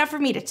 It's not enough for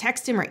me to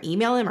text him or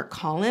email him or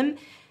call him.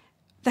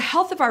 The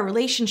health of our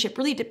relationship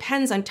really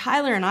depends on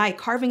Tyler and I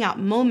carving out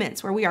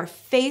moments where we are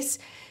face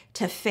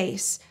to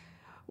face,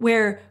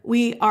 where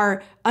we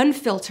are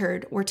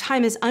unfiltered, where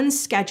time is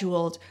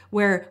unscheduled,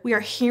 where we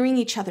are hearing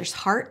each other's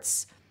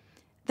hearts.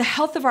 The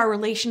health of our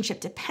relationship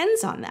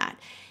depends on that.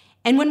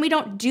 And when we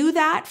don't do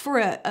that for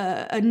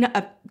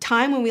a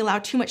time, when we allow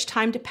too much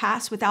time to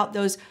pass without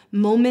those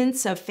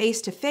moments of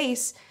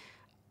face-to-face,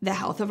 the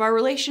health of our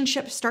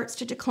relationship starts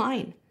to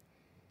decline.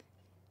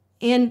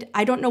 And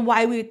I don't know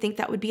why we would think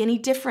that would be any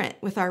different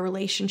with our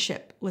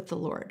relationship with the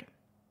Lord.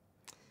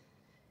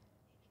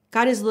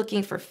 God is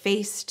looking for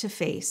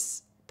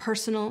face-to-face,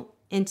 personal,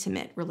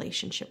 intimate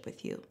relationship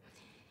with you.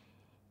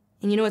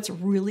 And you know what's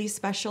really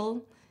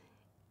special?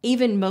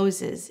 Even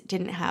Moses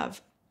didn't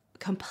have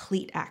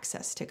complete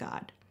access to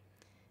God.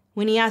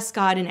 When he asked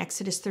God in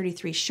Exodus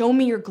 33, "Show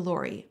me your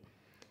glory,"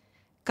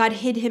 God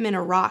hid him in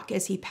a rock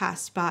as he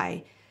passed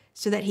by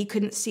so that he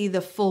couldn't see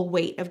the full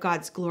weight of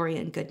God's glory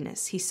and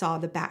goodness. He saw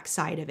the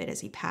backside of it as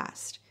he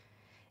passed.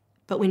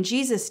 But when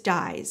Jesus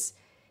dies,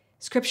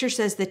 Scripture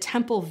says the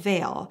temple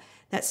veil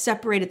that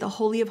separated the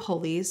Holy of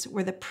Holies,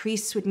 where the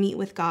priests would meet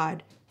with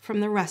God,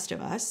 from the rest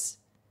of us,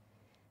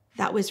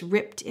 that was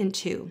ripped in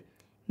two,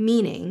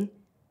 meaning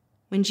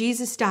when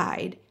Jesus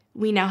died,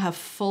 we now have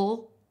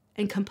full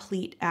and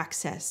complete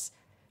access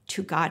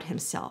to God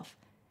himself.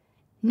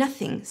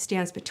 Nothing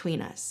stands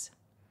between us.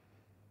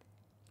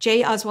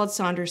 J. Oswald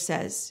Sanders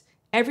says,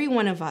 every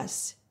one of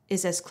us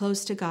is as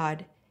close to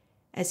God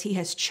as he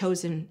has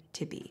chosen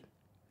to be.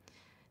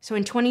 So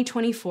in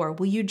 2024,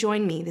 will you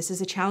join me? This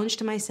is a challenge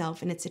to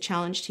myself and it's a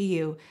challenge to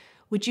you.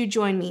 Would you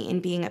join me in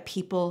being a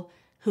people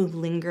who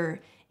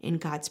linger in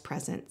God's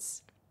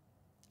presence?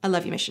 I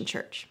love you, Mission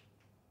Church.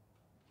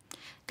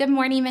 Good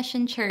morning,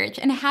 Mission Church,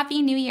 and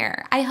Happy New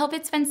Year. I hope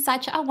it's been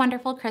such a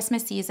wonderful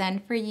Christmas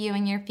season for you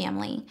and your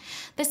family.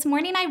 This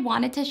morning, I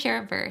wanted to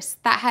share a verse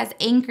that has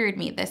anchored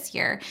me this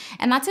year,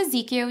 and that's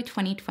Ezekiel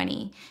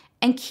 20:20.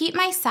 And keep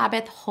my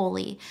Sabbath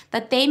holy,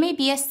 that they may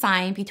be a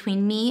sign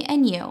between me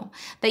and you,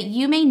 that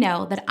you may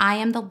know that I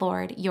am the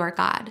Lord your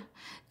God.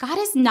 God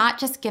is not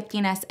just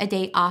gifting us a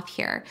day off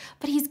here,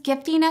 but he's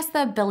gifting us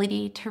the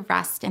ability to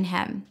rest in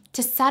him,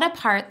 to set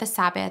apart the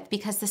Sabbath,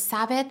 because the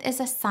Sabbath is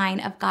a sign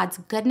of God's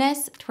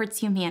goodness towards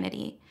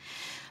humanity.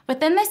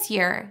 Within this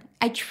year,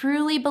 I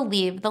truly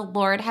believe the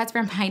Lord has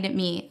reminded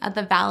me of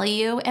the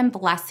value and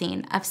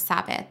blessing of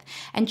Sabbath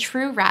and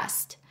true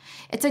rest.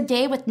 It's a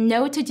day with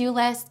no to-do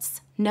lists,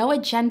 no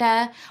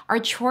agenda, our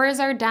chores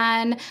are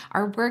done,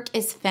 our work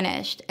is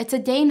finished. It's a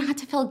day not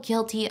to feel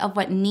guilty of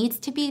what needs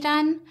to be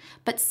done,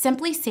 but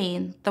simply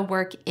saying the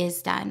work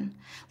is done.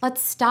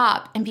 Let's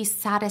stop and be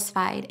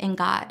satisfied in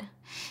God.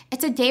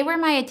 It's a day where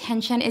my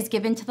attention is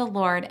given to the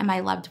Lord and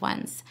my loved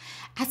ones.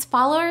 As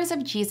followers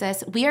of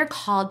Jesus, we are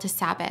called to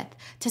Sabbath,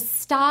 to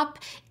stop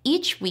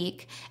each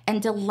week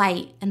and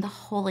delight in the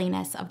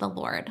holiness of the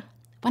Lord.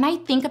 When I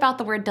think about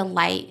the word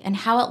delight and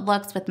how it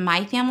looks with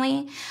my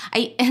family,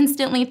 I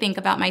instantly think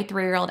about my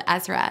 3-year-old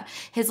Ezra,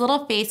 his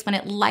little face when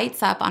it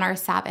lights up on our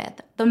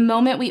Sabbath, the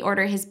moment we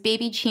order his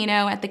baby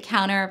chino at the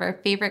counter of our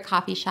favorite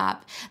coffee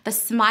shop, the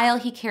smile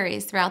he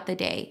carries throughout the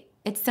day.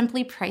 It's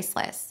simply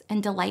priceless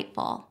and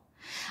delightful.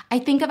 I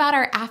think about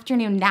our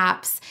afternoon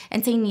naps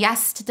and saying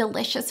yes to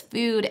delicious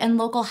food and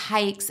local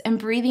hikes and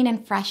breathing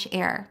in fresh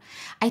air.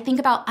 I think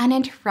about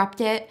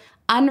uninterrupted,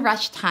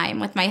 unrushed time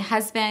with my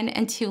husband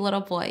and 2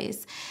 little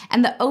boys,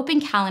 and the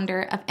open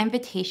calendar of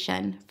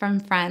invitation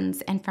from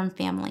friends and from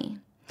family.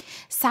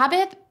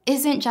 Sabbath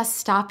isn't just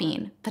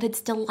stopping, but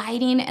it's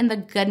delighting in the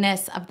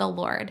goodness of the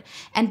Lord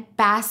and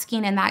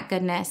basking in that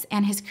goodness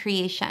and his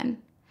creation.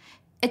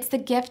 It's the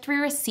gift we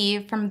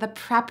receive from the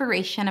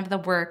preparation of the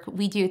work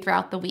we do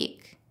throughout the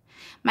week.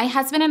 My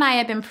husband and I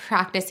have been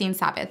practicing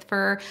Sabbath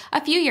for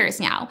a few years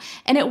now,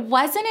 and it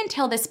wasn't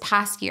until this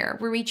past year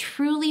where we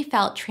truly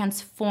felt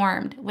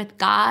transformed with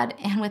God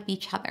and with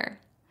each other.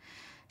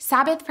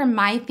 Sabbath for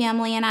my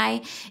family and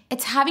I,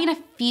 it's having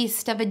a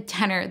feast of a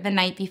dinner the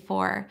night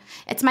before.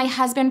 It's my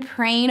husband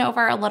praying over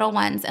our little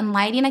ones and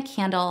lighting a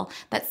candle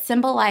that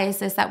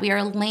symbolizes that we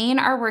are laying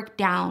our work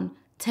down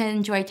to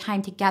enjoy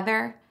time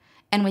together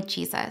and with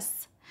Jesus.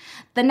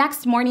 The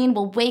next morning,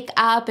 we'll wake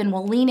up and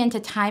we'll lean into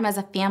time as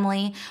a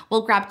family.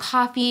 We'll grab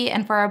coffee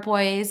and for our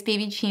boys,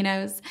 baby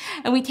chinos,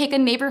 and we take a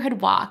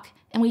neighborhood walk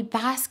and we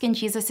bask in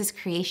Jesus'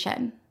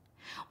 creation.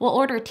 We'll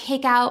order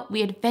takeout,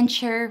 we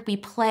adventure, we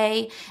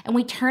play, and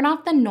we turn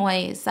off the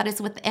noise that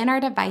is within our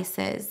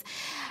devices,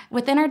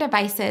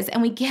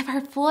 and we give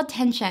our full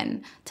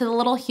attention to the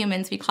little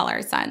humans we call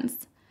our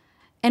sons.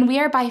 And we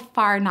are by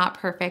far not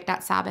perfect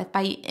at Sabbath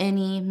by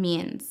any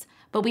means.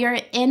 But we are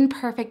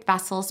imperfect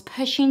vessels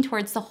pushing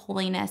towards the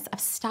holiness of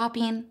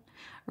stopping,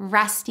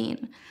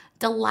 resting,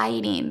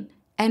 delighting,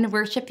 and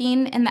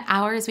worshiping in the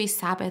hours we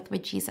Sabbath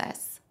with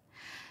Jesus.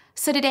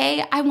 So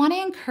today, I want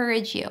to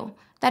encourage you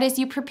that as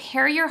you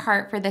prepare your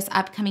heart for this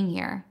upcoming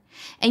year,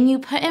 and you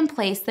put in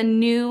place the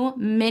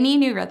many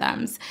new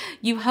rhythms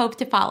you hope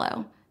to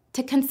follow,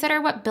 to consider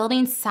what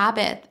building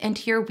Sabbath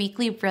into your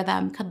weekly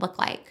rhythm could look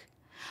like.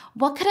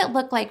 What could it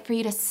look like for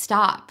you to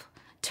stop,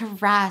 to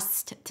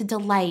rest, to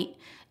delight,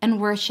 and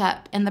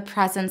worship in the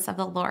presence of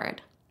the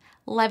Lord?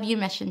 Love you,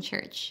 Mission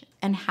Church,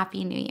 and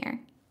Happy New Year.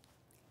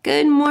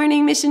 Good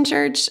morning, Mission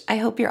Church. I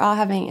hope you're all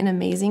having an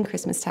amazing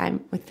Christmas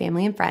time with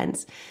family and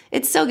friends.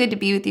 It's so good to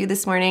be with you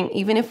this morning,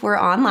 even if we're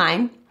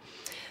online.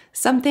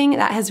 Something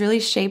that has really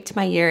shaped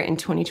my year in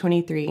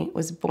 2023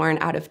 was born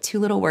out of two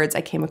little words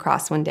I came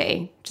across one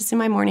day, just in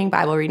my morning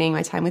Bible reading,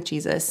 my time with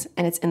Jesus,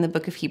 and it's in the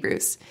book of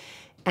Hebrews.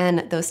 And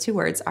those two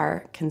words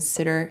are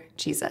consider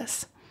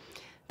Jesus.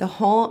 The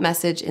whole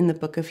message in the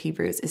book of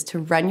Hebrews is to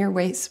run your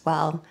race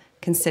well,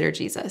 consider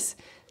Jesus.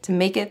 To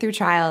make it through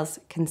trials,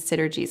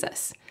 consider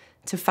Jesus.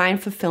 To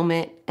find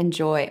fulfillment and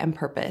joy and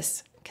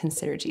purpose,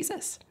 consider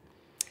Jesus.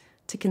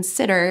 To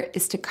consider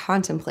is to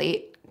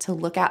contemplate, to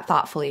look at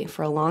thoughtfully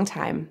for a long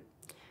time,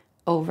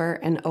 over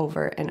and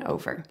over and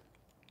over.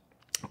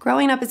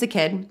 Growing up as a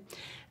kid,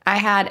 I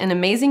had an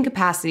amazing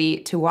capacity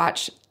to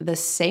watch the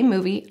same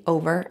movie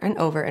over and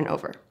over and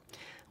over.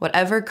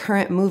 Whatever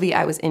current movie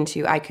I was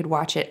into, I could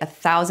watch it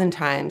 1,000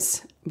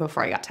 times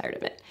before I got tired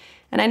of it.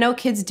 And I know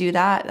kids do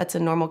that. That's a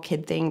normal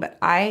kid thing, but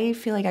I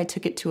feel like I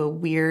took it to a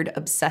weird,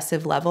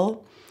 obsessive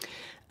level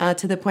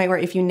to the point where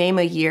if you name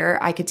a year,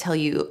 I could tell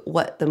you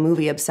what the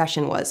movie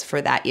obsession was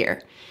for that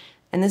year.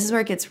 And this is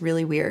where it gets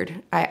really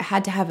weird. I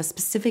had to have a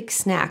specific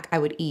snack I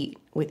would eat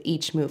with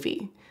each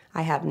movie.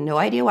 I have no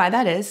idea why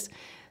that is.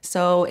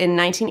 So in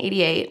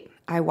 1988,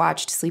 I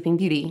watched Sleeping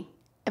Beauty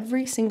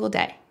every single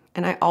day.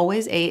 And I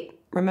always ate,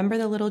 remember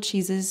the little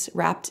cheeses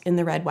wrapped in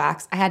the red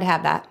wax? I had to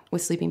have that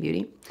with Sleeping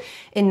Beauty.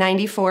 In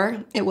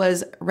 94, it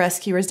was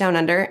Rescuers Down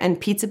Under and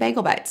Pizza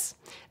Bagel Bites.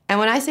 And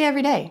when I say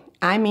every day,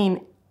 I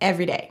mean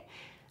every day.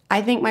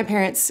 I think my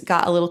parents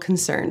got a little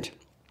concerned.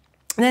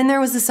 And then there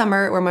was the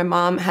summer where my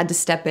mom had to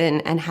step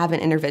in and have an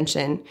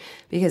intervention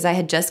because I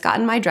had just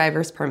gotten my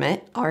driver's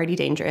permit, already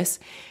dangerous,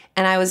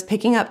 and I was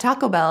picking up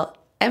Taco Bell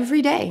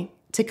every day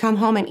to come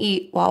home and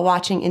eat while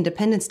watching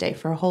Independence Day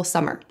for a whole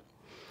summer.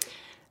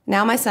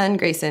 Now my son,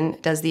 Grayson,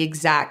 does the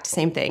exact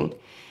same thing.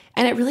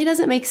 And it really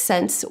doesn't make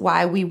sense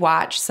why we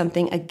watch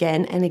something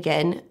again and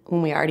again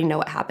when we already know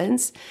what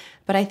happens.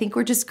 But I think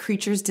we're just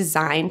creatures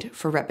designed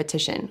for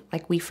repetition.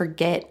 Like we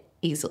forget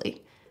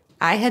easily.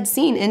 I had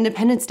seen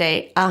Independence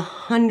Day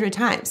 100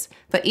 times,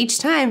 but each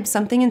time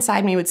something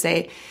inside me would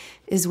say,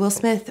 is Will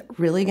Smith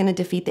really going to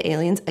defeat the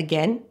aliens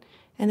again?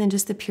 And then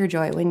just the pure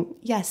joy when,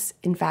 yes,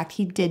 in fact,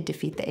 he did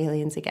defeat the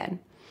aliens again.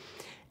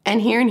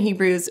 And here in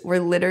Hebrews, we're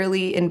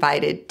literally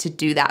invited to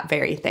do that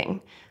very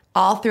thing.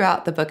 All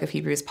throughout the book of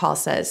Hebrews, Paul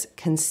says,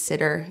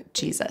 consider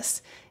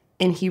Jesus.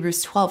 In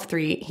Hebrews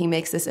 12:3, he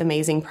makes this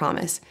amazing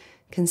promise.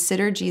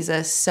 Consider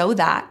Jesus so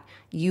that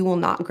you will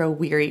not grow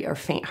weary or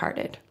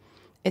faint-hearted.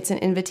 It's an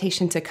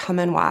invitation to come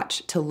and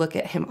watch, to look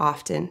at him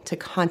often, to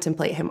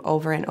contemplate him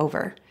over and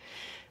over.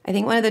 I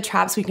think one of the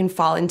traps we can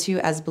fall into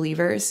as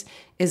believers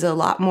is a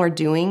lot more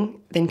doing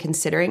than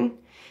considering.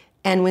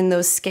 And when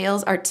those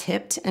scales are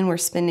tipped and we're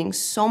spending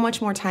so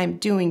much more time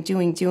doing,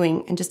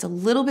 and just a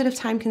little bit of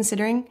time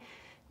considering,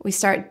 we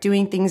start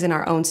doing things in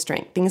our own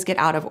strength. Things get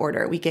out of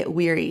order. We get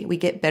weary. We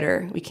get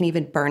bitter. We can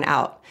even burn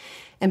out.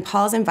 And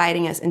Paul's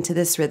inviting us into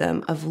this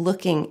rhythm of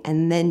looking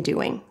and then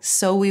doing,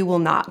 so we will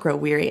not grow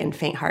weary and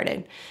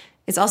faint-hearted.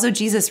 It's also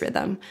Jesus'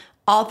 rhythm.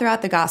 All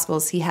throughout the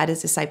Gospels, he had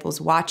his disciples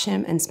watch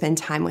him and spend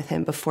time with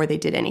him before they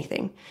did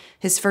anything.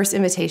 His first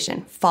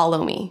invitation,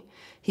 follow me.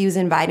 He was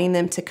inviting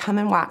them to come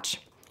and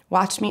watch.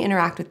 Watch me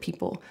interact with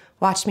people.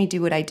 Watch me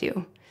do what I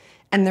do.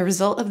 And the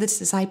result of the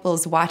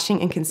disciples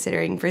watching and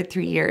considering for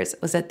 3 years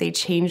was that they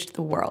changed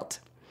the world.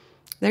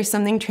 There's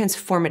something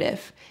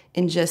transformative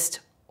in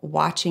just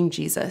watching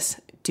Jesus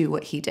do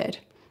what he did.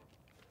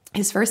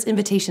 His first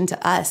invitation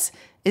to us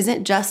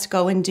isn't just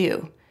go and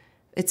do.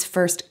 It's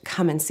first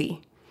come and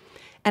see.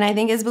 And I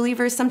think as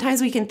believers,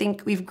 sometimes we can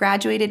think we've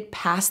graduated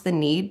past the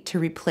need to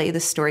replay the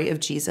story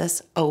of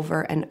Jesus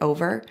over and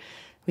over.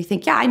 We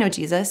think, yeah, I know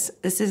Jesus.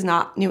 This is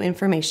not new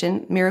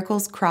information.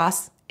 Miracles,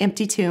 cross,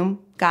 empty tomb,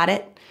 got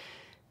it.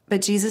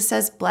 But Jesus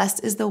says,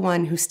 blessed is the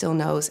one who still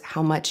knows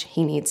how much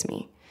he needs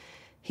me.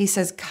 He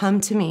says, come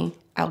to me,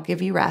 I'll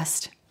give you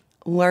rest.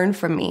 Learn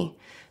from me,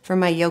 for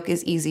my yoke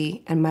is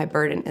easy and my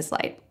burden is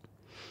light.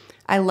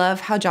 I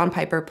love how John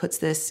Piper puts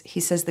this. He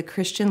says, the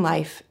Christian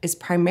life is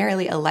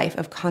primarily a life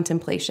of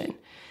contemplation.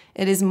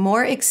 It is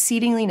more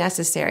exceedingly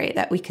necessary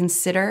that we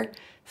consider,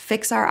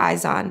 fix our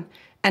eyes on,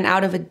 and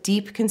out of a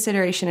deep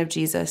consideration of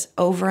Jesus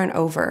over and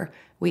over,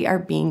 we are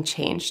being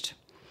changed.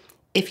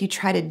 If you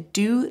try to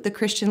do the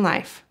Christian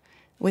life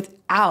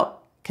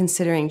without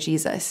considering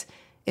Jesus,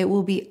 it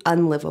will be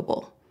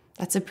unlivable.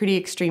 That's a pretty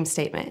extreme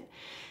statement.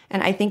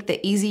 And I think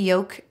the easy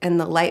yoke and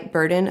the light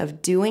burden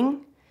of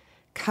doing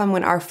come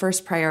when our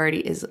first priority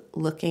is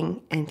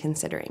looking and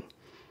considering.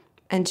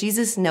 And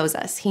Jesus knows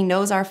us. He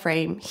knows our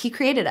frame. He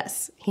created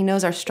us. He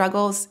knows our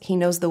struggles. He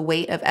knows the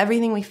weight of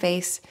everything we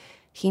face.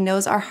 He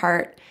knows our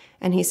heart.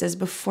 And he says,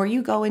 before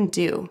you go and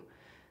do,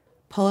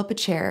 pull up a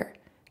chair,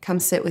 come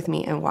sit with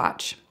me and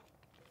watch.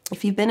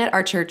 If you've been at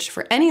our church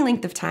for any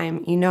length of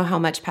time, you know how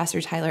much Pastor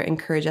Tyler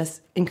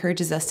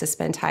encourages us to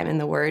spend time in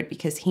the Word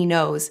because he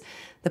knows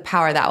the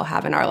power that will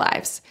have in our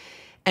lives.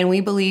 And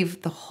we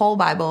believe the whole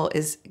Bible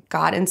is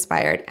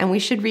God-inspired, and we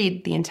should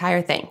read the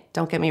entire thing.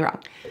 Don't get me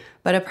wrong.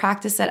 But a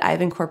practice that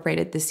I've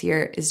incorporated this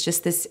year is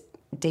just this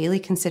daily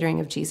considering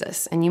of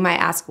Jesus. And you might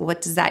ask,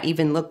 what does that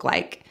even look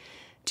like?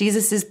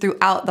 Jesus is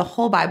throughout the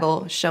whole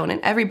Bible, shown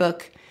in every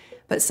book,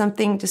 but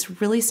something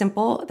just really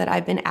simple that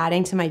I've been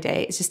adding to my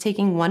day is just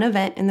taking one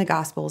event in the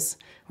Gospels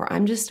where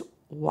I'm just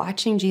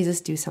watching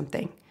Jesus do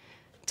something,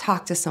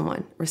 talk to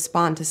someone,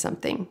 respond to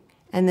something,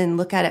 and then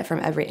look at it from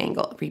every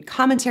angle, read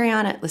commentary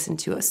on it, listen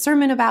to a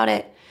sermon about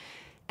it.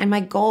 And my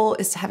goal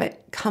is to have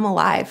it come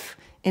alive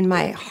in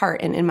my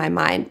heart and in my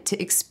mind,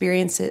 to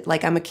experience it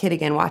like I'm a kid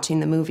again watching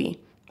the movie.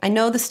 I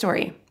know the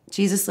story.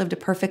 Jesus lived a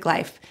perfect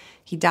life.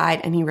 He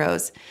died and he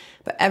rose.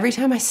 But every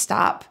time I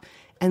stop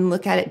and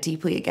look at it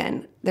deeply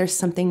again, there's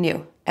something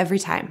new every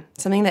time,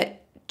 something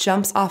that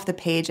jumps off the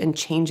page and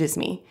changes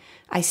me.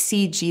 I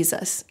see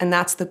Jesus, and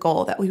that's the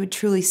goal, that we would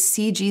truly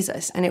see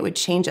Jesus and it would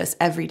change us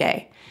every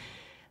day.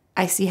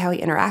 I see how he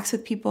interacts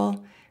with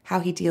people, how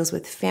he deals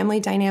with family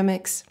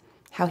dynamics,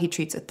 how he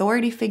treats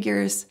authority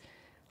figures,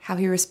 how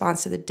he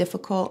responds to the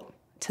difficult,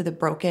 to the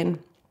broken.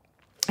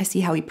 I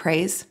see how he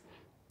prays,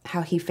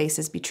 how he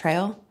faces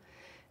betrayal,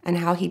 and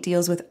how he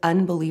deals with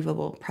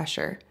unbelievable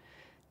pressure.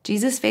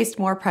 Jesus faced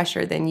more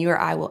pressure than you or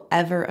I will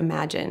ever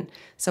imagine.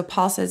 So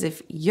Paul says,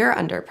 if you're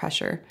under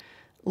pressure,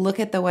 look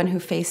at the one who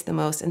faced the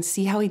most and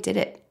see how he did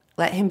it.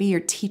 Let him be your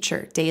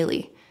teacher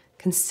daily.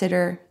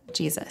 Consider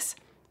Jesus.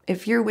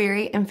 If you're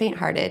weary and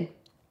faint-hearted,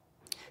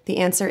 the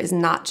answer is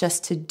not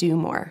just to do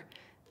more,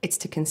 it's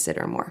to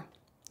consider more.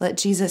 Let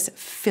Jesus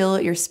fill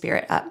your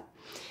spirit up.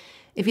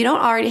 If you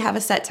don't already have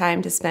a set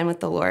time to spend with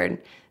the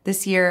Lord,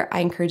 this year,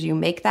 I encourage you,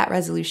 make that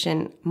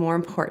resolution more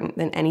important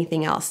than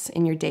anything else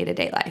in your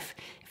day-to-day life.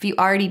 If you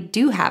already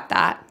do have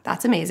that,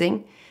 that's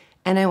amazing.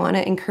 And I want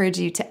to encourage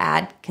you to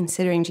add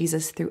considering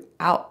Jesus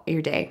throughout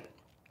your day.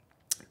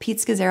 Pete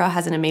Scazzero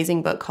has an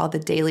amazing book called The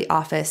Daily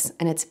Office,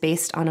 and it's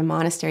based on a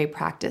monastery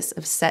practice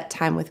of set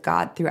time with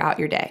God throughout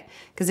your day.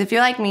 Because if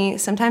you're like me,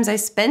 sometimes I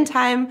spend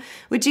time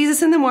with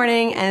Jesus in the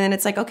morning, and then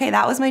it's like, okay,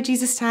 that was my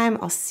Jesus time.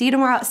 I'll see you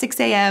tomorrow at 6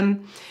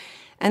 a.m.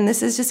 And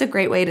this is just a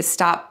great way to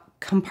stop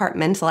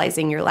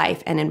compartmentalizing your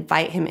life and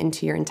invite him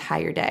into your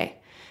entire day.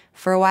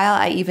 For a while,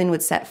 I even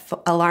would set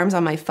alarms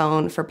on my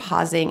phone for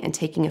pausing and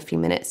taking a few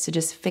minutes to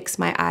just fix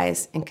my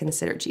eyes and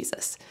consider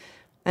Jesus.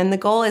 And the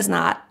goal is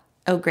not,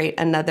 oh great,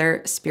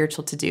 another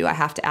spiritual to-do I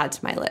have to add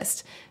to my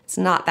list. It's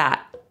not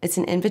that. It's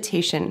an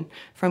invitation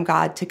from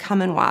God to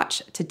come and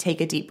watch, to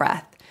take a deep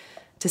breath,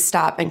 to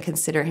stop and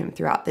consider him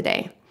throughout the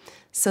day.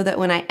 So that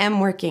when I am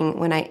working,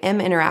 when I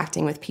am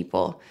interacting with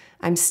people,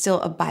 I'm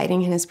still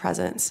abiding in his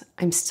presence.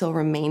 I'm still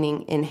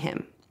remaining in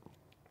him.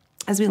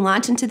 As we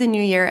launch into the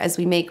new year, as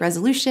we make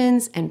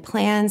resolutions and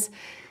plans,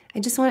 I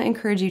just want to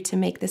encourage you to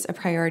make this a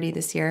priority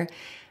this year.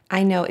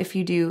 I know if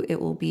you do,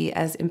 it will be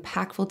as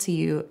impactful to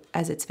you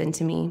as it's been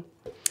to me.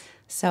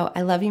 So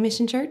I love you,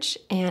 Mission Church,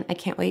 and I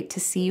can't wait to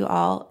see you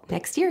all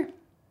next year.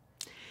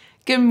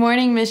 Good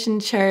morning, Mission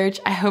Church.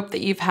 I hope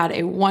that you've had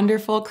a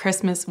wonderful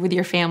Christmas with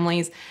your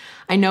families.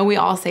 I know we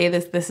all say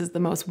this is the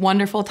most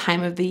wonderful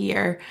time of the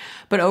year,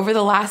 but over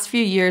the last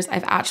few years,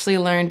 I've actually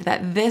learned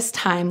that this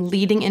time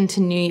leading into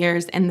New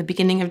Year's and the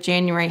beginning of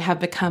January have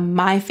become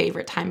my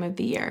favorite time of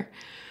the year.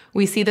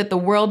 We see that the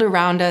world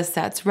around us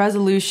sets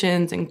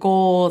resolutions and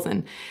goals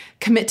and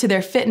commit to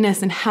their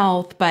fitness and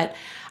health, but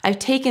I've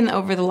taken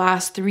over the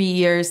last 3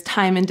 years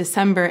time in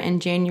December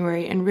and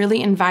January and really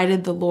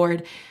invited the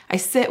Lord. I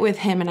sit with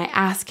him and I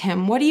ask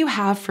him, what do you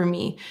have for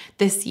me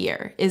this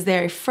year? Is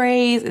there a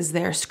phrase? Is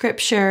there a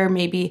scripture?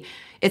 Maybe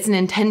it's an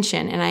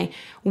intention. And I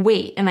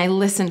wait and I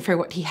listen for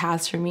what he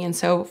has for me. And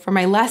so for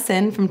my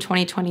lesson from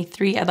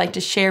 2023, I'd like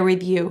to share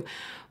with you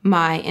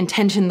my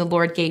intention the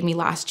Lord gave me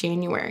last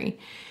January.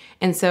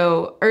 And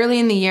so early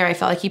in the year, I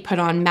felt like he put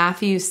on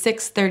Matthew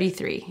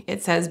 6:33.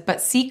 It says, but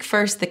seek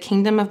first the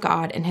kingdom of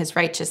God and his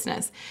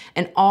righteousness,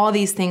 and all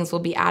these things will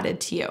be added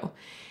to you.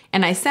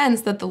 And I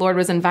sensed that the Lord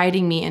was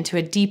inviting me into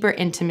a deeper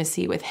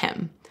intimacy with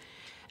him.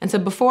 And so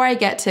before I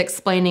get to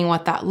explaining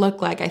what that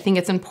looked like, I think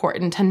it's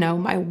important to know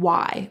my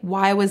why.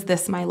 Why was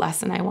this my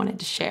lesson I wanted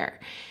to share?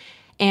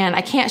 And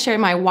I can't share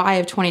my why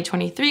of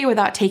 2023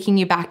 without taking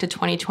you back to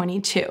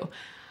 2022.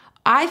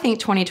 I think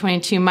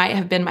 2022 might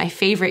have been my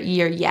favorite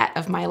year yet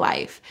of my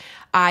life.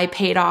 I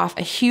paid off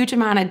a huge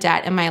amount of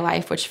debt in my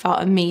life, which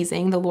felt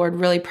amazing. The Lord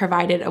really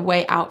provided a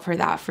way out for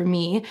that for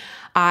me.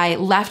 I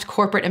left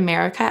corporate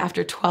America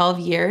after 12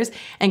 years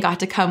and got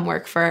to come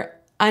work for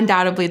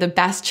undoubtedly the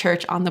best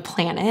church on the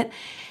planet.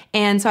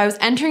 And so I was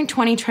entering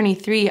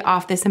 2023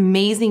 off this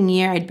amazing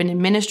year. I'd been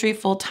in ministry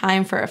full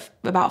time for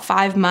about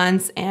 5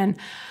 months, and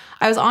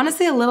I was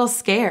honestly a little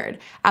scared.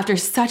 After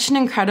such an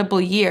incredible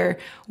year,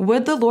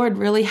 would the Lord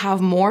really have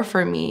more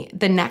for me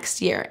the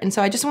next year? And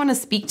so I just want to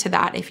speak to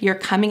that. If you're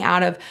coming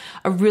out of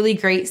a really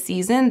great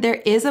season,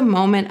 there is a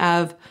moment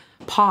of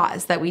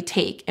pause that we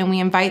take, and we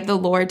invite the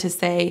Lord to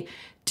say,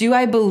 do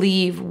I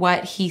believe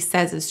what he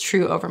says is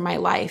true over my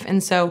life?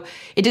 And so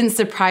it didn't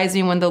surprise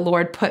me when the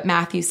Lord put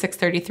Matthew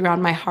 6:33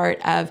 on my heart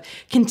of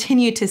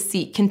continue to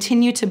seek,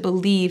 continue to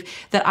believe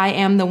that I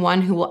am the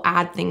one who will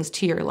add things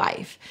to your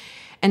life.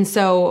 And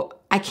so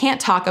I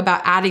can't talk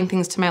about adding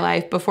things to my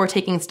life before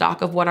taking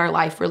stock of what our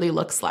life really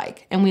looks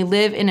like. And we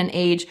live in an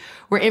age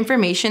where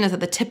information is at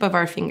the tip of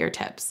our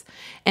fingertips.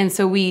 And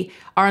so we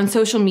are on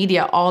social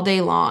media all day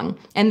long,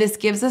 and this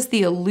gives us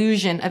the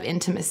illusion of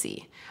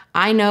intimacy.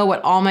 I know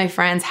what all my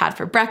friends had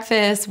for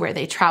breakfast, where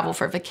they travel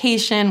for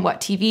vacation,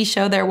 what TV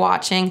show they're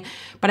watching,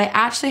 but I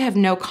actually have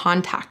no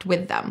contact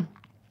with them.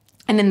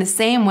 And in the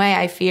same way,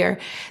 I fear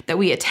that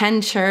we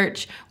attend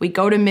church, we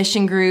go to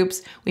mission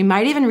groups, we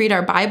might even read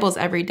our Bibles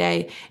every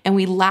day, and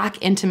we lack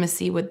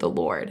intimacy with the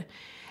Lord.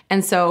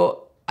 And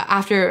so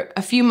after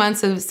a few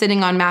months of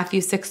sitting on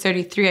Matthew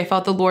 6:33, I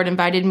felt the Lord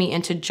invited me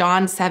into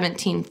John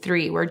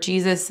 17:3, where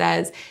Jesus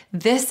says,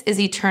 "This is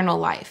eternal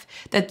life,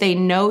 that they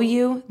know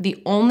you,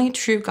 the only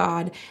true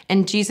God,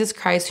 and Jesus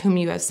Christ whom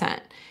you have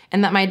sent."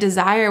 And that my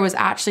desire was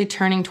actually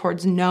turning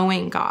towards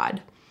knowing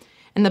God.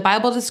 And the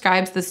Bible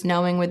describes this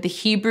knowing with the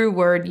Hebrew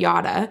word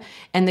yada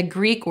and the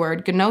Greek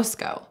word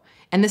gnosko.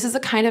 And this is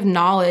a kind of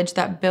knowledge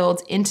that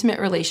builds intimate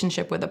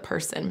relationship with a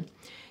person.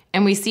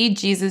 And we see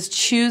Jesus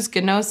choose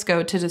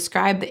gnosko to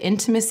describe the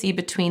intimacy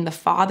between the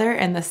Father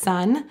and the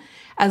Son,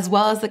 as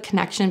well as the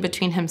connection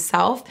between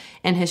himself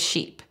and his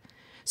sheep.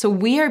 So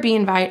we are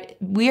being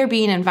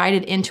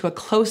invited into a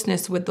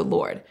closeness with the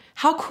Lord.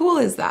 How cool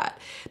is that?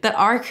 That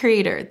our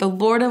Creator, the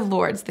Lord of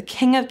Lords, the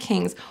King of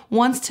Kings,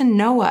 wants to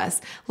know us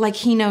like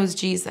he knows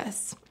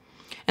Jesus.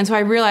 And so I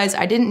realized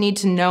I didn't need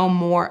to know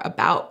more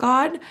about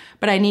God,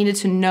 but I needed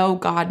to know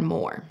God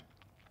more.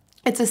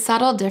 It's a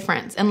subtle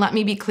difference, and let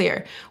me be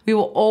clear, we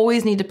will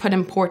always need to put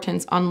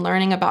importance on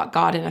learning about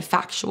God in a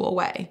factual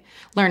way,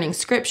 learning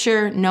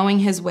scripture, knowing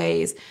his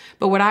ways,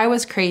 but what I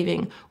was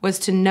craving was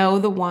to know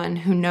the one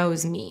who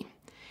knows me.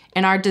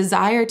 And our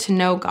desire to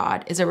know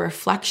God is a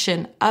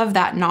reflection of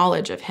that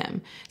knowledge of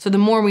him. So the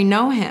more we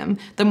know him,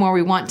 the more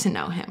we want to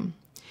know him.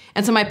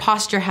 And so my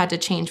posture had to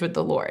change with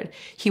the Lord.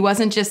 He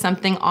wasn't just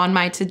something on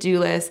my to-do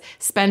list,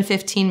 spend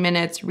 15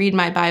 minutes, read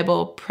my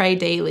Bible, pray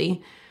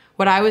daily.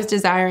 What I was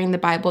desiring, the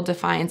Bible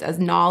defines as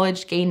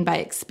knowledge gained by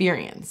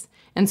experience.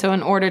 And so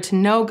in order to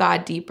know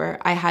God deeper,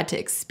 I had to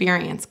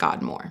experience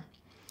God more.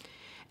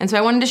 And so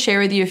I wanted to share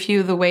with you a few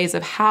of the ways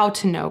of how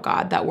to know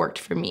God that worked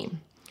for me.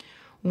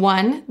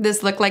 One,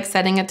 this looked like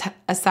setting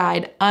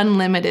aside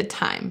unlimited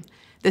time.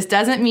 This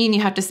doesn't mean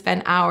you have to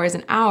spend hours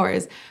and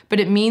hours, but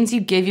it means you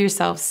give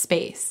yourself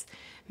space.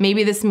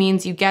 Maybe this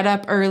means you get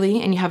up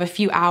early and you have a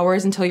few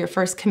hours until your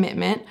first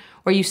commitment,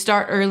 or you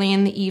start early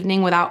in the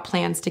evening without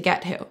plans to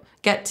get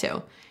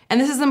to. And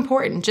this is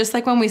important. Just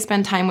like when we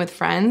spend time with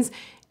friends,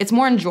 it's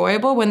more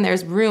enjoyable when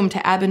there's room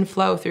to ebb and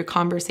flow through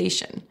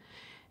conversation.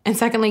 And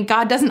secondly,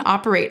 God doesn't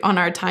operate on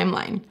our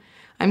timeline.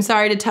 I'm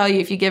sorry to tell you,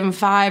 if you give him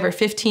 5 or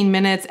 15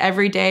 minutes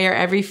every day or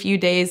every few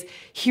days,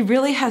 he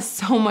really has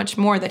so much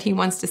more that he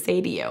wants to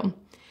say to you.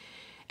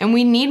 And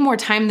we need more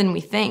time than we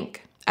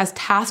think. As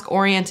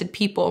task-oriented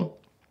people,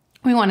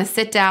 we want to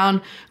sit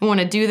down, we want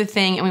to do the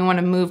thing, and we want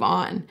to move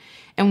on.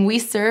 And we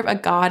serve a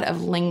God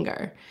of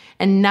linger.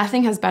 And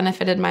nothing has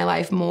benefited my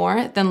life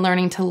more than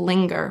learning to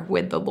linger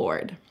with the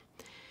Lord.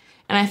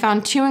 And I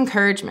found 2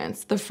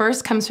 encouragements. The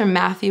first comes from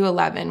Matthew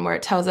 11, where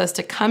it tells us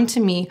to come to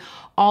me,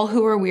 all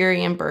who are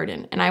weary and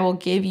burdened, and I will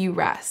give you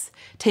rest.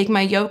 Take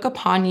my yoke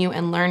upon you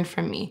and learn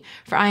from me,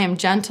 for I am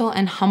gentle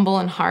and humble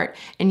in heart,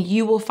 and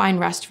you will find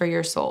rest for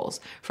your souls.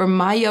 For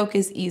my yoke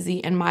is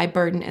easy and my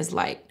burden is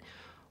light.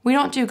 We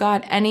don't do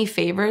God any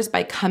favors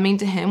by coming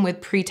to him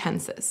with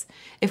pretenses.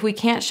 If we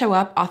can't show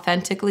up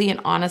authentically and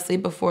honestly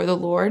before the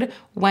Lord,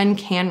 when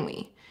can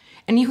we?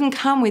 And you can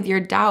come with your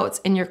doubts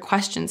and your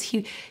questions.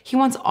 He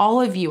wants all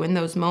of you in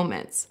those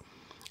moments.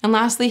 And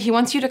lastly, he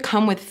wants you to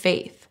come with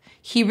faith.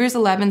 Hebrews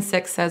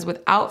 11:6 says,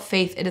 without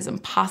faith, it is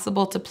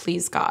impossible to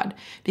please God,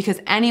 because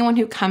anyone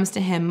who comes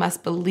to him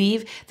must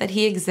believe that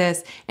he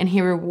exists and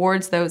he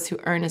rewards those who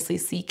earnestly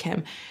seek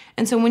him.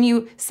 And so when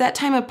you set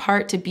time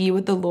apart to be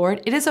with the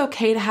Lord, it is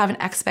okay to have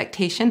an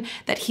expectation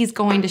that he's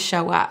going to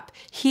show up.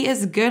 He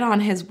is good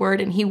on his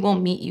word and he will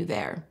meet you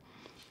there.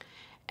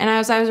 And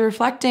as I was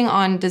reflecting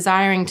on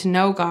desiring to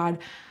know God,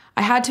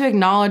 I had to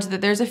acknowledge that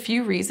there's a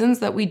few reasons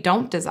that we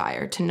don't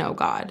desire to know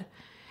God.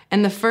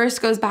 And the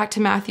first goes back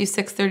to Matthew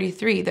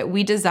 6:33, that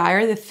we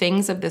desire the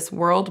things of this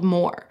world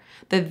more.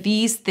 That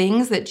these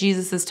things that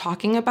Jesus is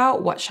talking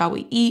about, what shall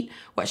we eat?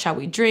 What shall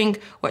we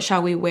drink? What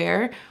shall we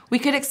wear? We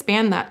could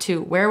expand that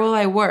to, where will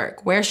I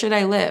work? Where should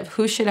I live?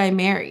 Who should I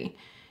marry?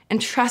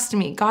 And trust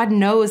me, God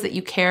knows that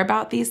you care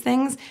about these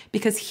things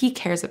because he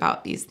cares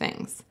about these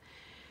things.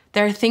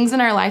 There are things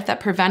in our life that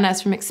prevent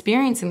us from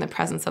experiencing the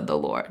presence of the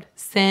Lord.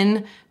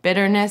 Sin,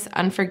 bitterness,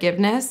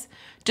 unforgiveness.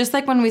 Just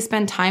like when we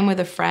spend time with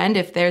a friend,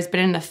 if there's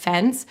been an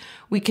offense,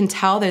 we can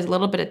tell there's a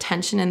little bit of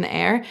tension in the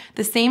air.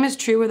 The same is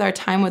true with our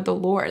time with the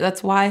Lord.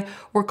 That's why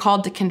we're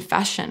called to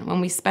confession. When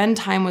we spend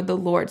time with the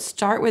Lord,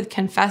 start with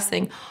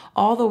confessing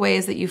all the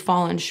ways that you've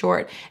fallen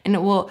short, and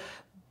it will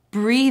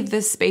breathe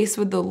this space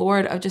with the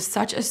Lord of just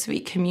such a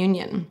sweet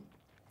communion.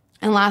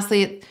 And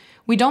lastly,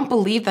 we don't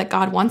believe that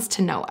God wants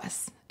to know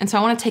us. And so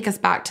I want to take us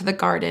back to the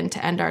garden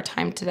to end our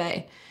time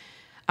today.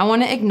 I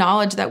want to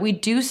acknowledge that we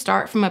do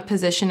start from a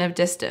position of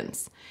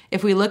distance.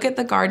 If we look at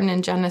the garden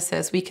in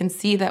Genesis, we can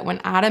see that when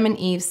Adam and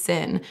Eve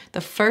sin, the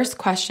first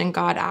question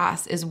God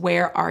asks is,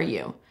 "Where are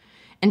you?"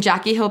 And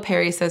Jackie Hill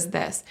Perry says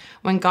this: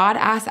 when God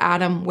asks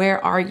Adam, "Where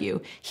are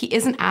you?" he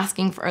isn't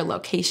asking for a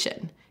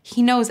location.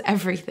 He knows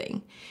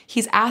everything.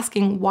 He's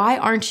asking, "Why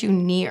aren't you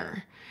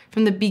near?"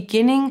 From the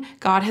beginning,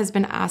 God has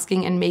been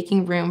asking and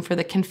making room for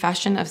the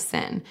confession of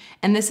sin.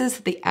 And this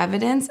is the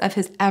evidence of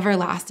his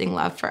everlasting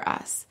love for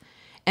us.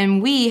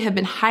 And we have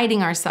been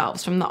hiding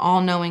ourselves from the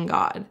all-knowing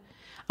God.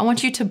 I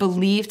want you to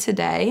believe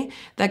today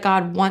that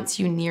God wants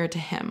you near to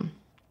him.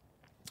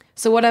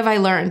 So what have I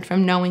learned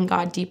from knowing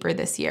God deeper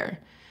this year?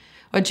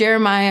 What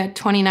Jeremiah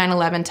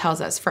 29:11 tells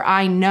us, "For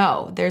I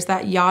know," there's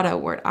that yada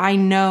word, "I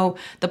know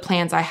the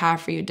plans I have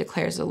for you,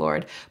 declares the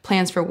Lord,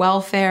 plans for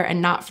welfare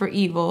and not for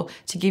evil,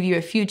 to give you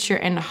a future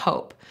and a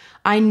hope."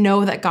 I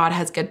know that God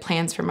has good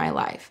plans for my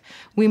life.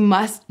 We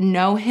must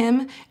know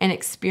him and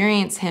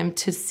experience him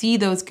to see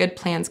those good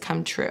plans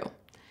come true.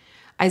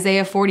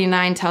 Isaiah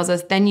 49 tells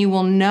us, "Then you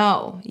will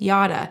know,"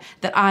 yada,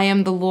 "that I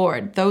am the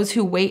Lord. Those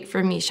who wait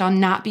for me shall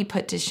not be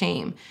put to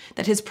shame,"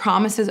 that his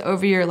promises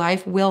over your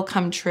life will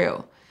come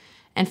true.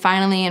 And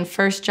finally, in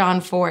 1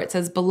 John 4, it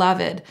says,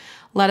 "Beloved,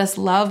 let us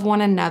love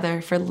one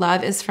another, for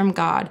love is from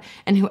God,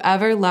 and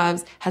whoever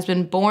loves has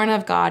been born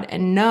of God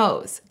and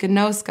knows,"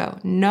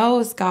 gnosko,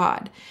 knows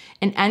God.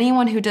 "And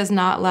anyone who does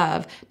not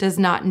love does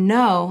not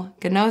know,"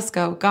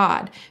 gnosko,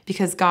 God,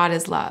 because God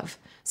is love.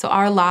 So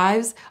our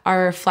lives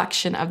are a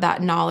reflection of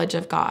that knowledge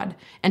of God.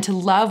 And to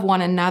love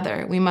one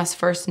another, we must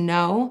first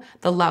know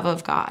the love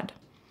of God.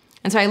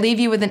 And so I leave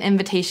you with an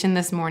invitation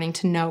this morning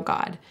to know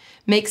God.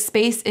 Make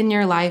space in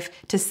your life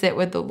to sit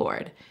with the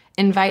Lord.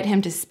 Invite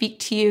him to speak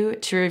to you,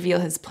 to reveal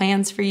his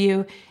plans for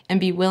you, and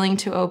be willing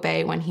to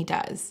obey when he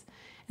does.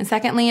 And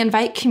secondly,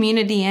 invite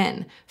community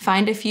in.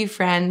 Find a few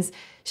friends,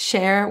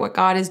 share what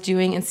God is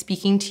doing and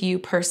speaking to you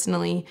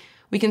personally.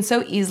 We can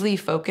so easily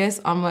focus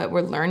on what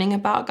we're learning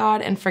about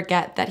God and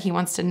forget that he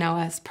wants to know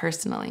us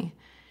personally.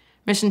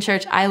 Mission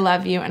Church, I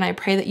love you, and I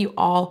pray that you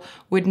all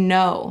would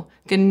know,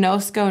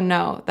 gnosko,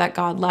 know that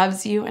God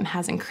loves you and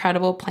has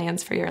incredible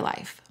plans for your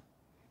life.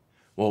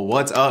 Well,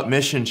 what's up,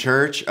 Mission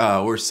Church?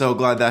 We're so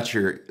glad that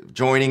you're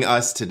joining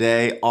us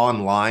today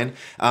online.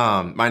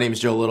 My name is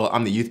Joe Little.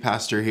 I'm the youth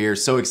pastor here.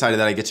 So excited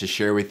that I get to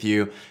share with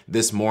you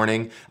this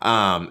morning.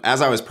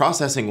 As I was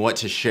processing what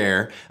to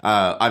share,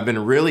 I've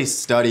been really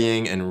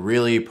studying and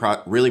really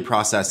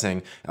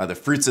processing the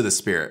fruits of the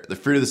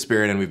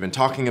Spirit, and we've been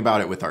talking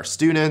about it with our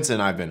students,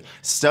 and I've been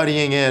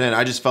studying it, and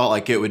I just felt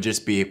like it would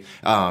just be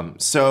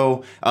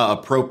so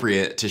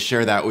appropriate to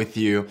share that with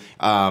you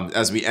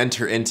as we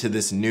enter into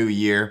this new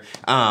year.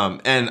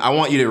 And I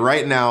want you to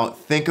right now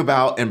think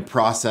about and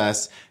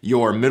process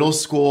your middle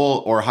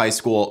school or high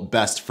school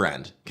best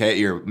friend. Okay,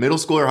 your middle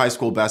school or high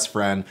school best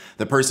friend,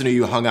 the person who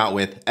you hung out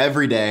with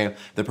every day,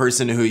 the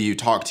person who you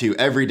talked to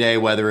every day,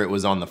 whether it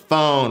was on the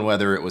phone,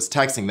 whether it was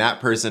texting, that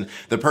person,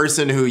 the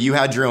person who you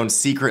had your own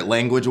secret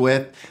language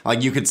with,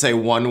 like you could say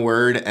one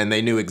word and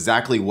they knew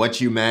exactly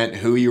what you meant,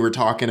 who you were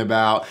talking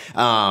about,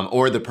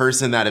 or the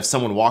person that if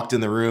someone walked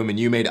in the room and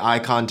you made eye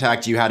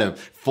contact, you had a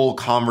full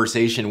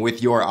conversation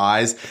with your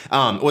eyes.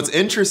 What's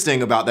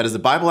interesting about that is the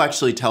Bible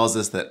actually tells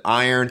us that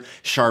iron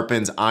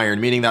sharpens iron,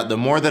 meaning that the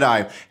more that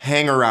I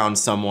hang around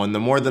someone, the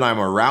more that I'm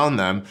around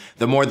them,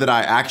 the more that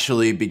I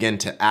actually begin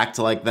to act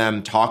like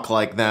them, talk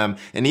like them,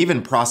 and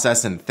even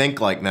process and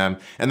think like them.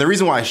 And the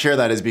reason why I share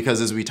that is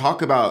because as we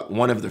talk about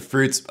one of the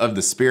fruits of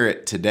the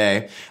Spirit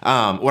today,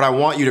 what I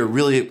want you to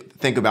really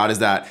think about is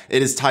that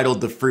it is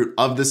titled the fruit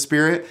of the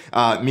Spirit,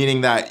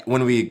 meaning that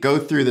when we go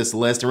through this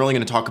list, and we're only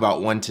going to talk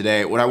about one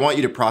today, what I want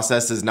you to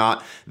process is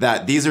not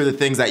that these are the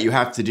things that you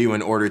have to do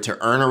in order to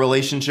earn a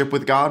relationship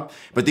with God,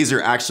 but these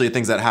are actually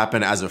things that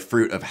happen as a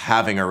fruit of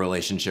having a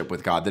relationship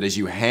with God, that as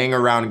you hang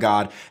around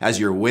God, as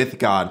you're with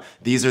God,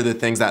 these are the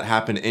things that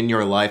happen in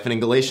your life. And in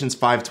Galatians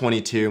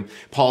 5:22,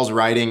 Paul's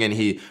writing and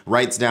he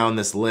writes down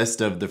this list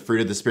of the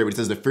fruit of the Spirit. He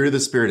says the fruit of the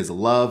Spirit is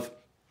love,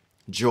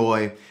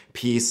 joy,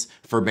 peace,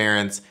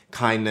 forbearance,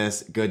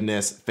 kindness,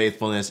 goodness,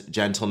 faithfulness,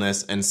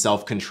 gentleness, and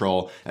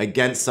self-control.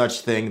 Against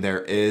such thing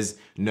there is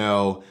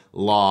no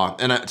law.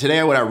 And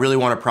today what I really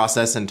want to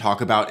process and talk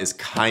about is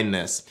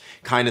kindness.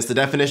 Kindness, the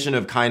definition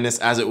of kindness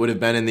as it would have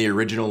been in the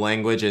original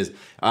language is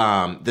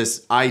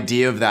this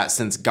idea of that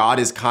since God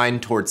is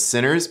kind towards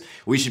sinners,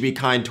 we should be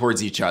kind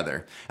towards each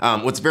other.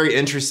 What's very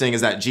interesting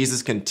is that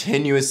Jesus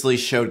continuously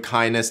showed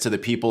kindness to the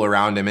people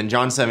around him. In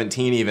John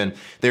 17 even,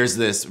 there's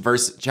this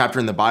chapter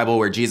in the Bible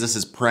where Jesus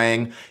is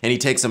praying and he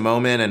takes a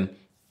moment and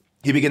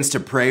he begins to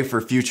pray for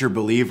future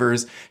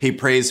believers. He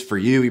prays for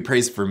you. He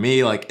prays for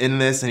me, like in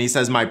this. And he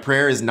says, my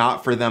prayer is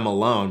not for them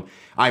alone.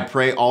 I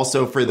pray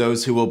also for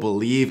those who will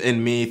believe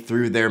in me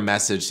through their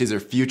message. These are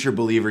future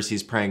believers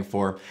he's praying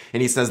for.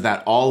 And he says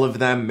that all of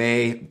them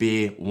may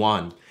be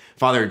one.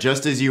 Father,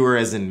 just as you are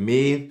as in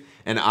me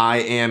and I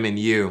am in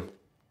you,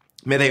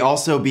 May they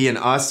also be in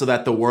us so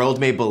that the world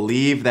may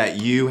believe that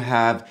you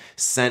have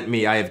sent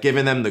me. I have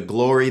given them the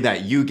glory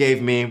that you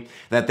gave me,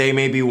 that they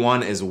may be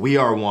one as we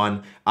are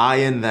one, I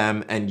in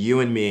them and you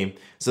in me,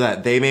 so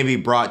that they may be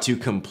brought to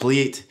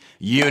complete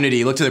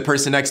unity. Look to the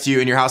person next to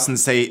you in your house and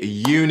say,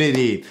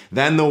 unity.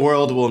 Then the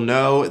world will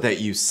know that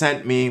you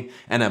sent me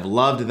and have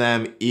loved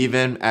them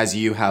even as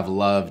you have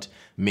loved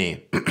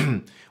me.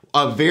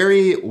 A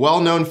very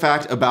well-known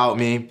fact about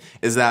me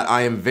is that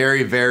I am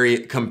very, very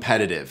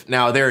competitive.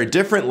 Now, there are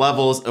different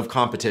levels of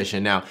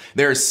competition. Now,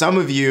 there are some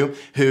of you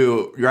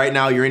who right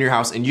now you're in your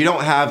house and you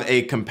don't have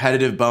a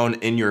competitive bone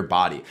in your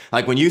body.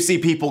 Like when you see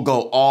people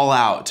go all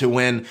out to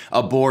win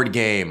a board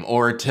game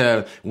or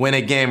to win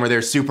a game where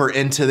they're super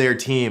into their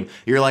team,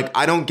 you're like,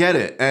 I don't get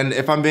it. And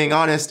if I'm being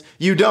honest,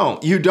 you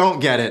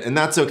don't get it. And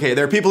that's okay.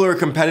 There are people who are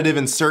competitive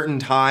in certain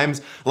times.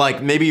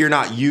 Like maybe you're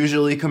not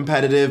usually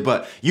competitive,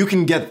 but you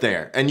can get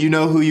there and you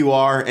know who you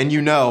are and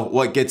you know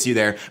what gets you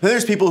there. But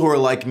there's people who are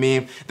like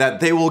me that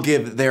they will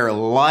give their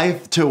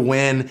life to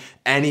win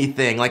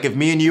anything. Like if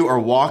me and you are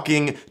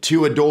walking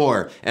to a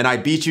door and I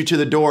beat you to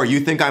the door, you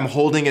think I'm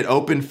holding it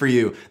open for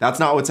you. That's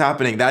not what's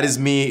happening. That is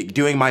me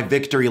doing my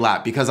victory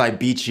lap because I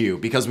beat you,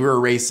 because we were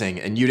racing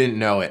and you didn't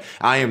know it.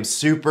 I am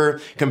super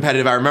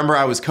competitive. I remember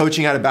I was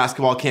coaching at a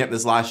basketball camp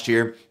this last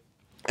year.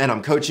 And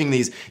I'm coaching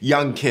these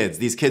young kids,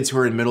 these kids who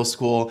are in middle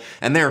school,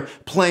 and they're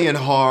playing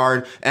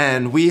hard.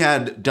 And we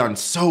had done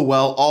so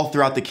well all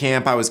throughout the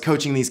camp. I was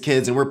coaching these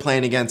kids and we're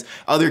playing against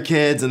other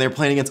kids and they're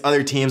playing against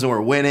other teams and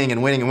we're winning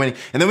and winning and winning.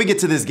 And then we get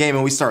to this game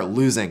and we start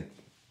losing.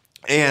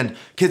 And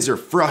kids are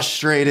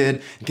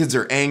frustrated, kids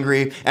are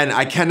angry, and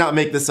I cannot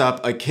make this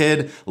up. A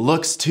kid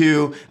looks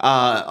to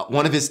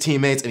one of his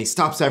teammates and he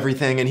stops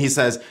everything and he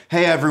says,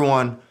 "Hey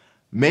everyone,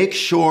 make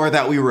sure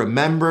that we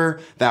remember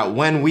that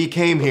when we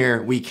came here,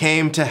 we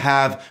came to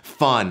have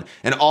fun."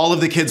 And all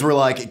of the kids were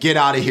like, "Get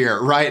out of here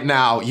right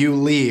now. You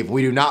leave.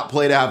 We do not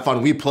play to have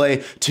fun. We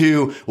play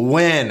to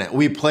win.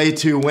 We play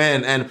to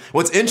win." And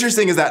what's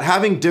interesting is that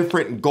having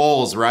different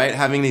goals, right?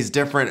 Having these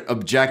different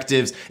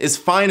objectives is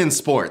fine in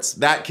sports.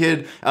 That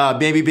kid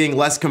maybe being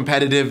less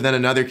competitive than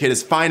another kid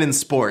is fine in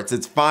sports.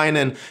 It's fine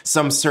in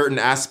some certain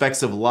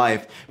aspects of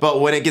life.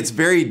 But when it gets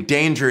very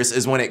dangerous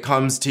is when it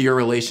comes to your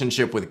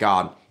relationship with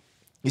God.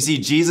 You see,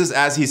 Jesus,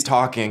 as he's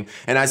talking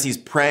and as he's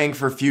praying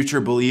for future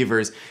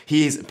believers,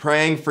 he's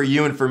praying for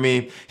you and for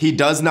me. He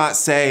does not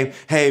say,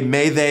 "Hey,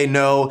 may they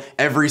know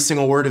every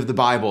single word of the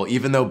Bible,"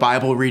 even though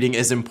Bible reading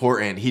is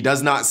important. He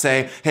does not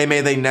say, "Hey, may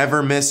they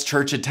never miss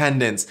church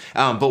attendance."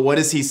 But what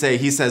does he say?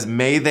 He says,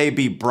 "May they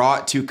be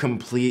brought to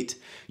complete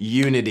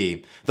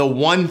unity." The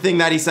one thing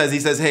that he says,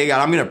 "Hey, God,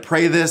 I'm going to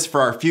pray this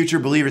for our future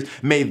believers.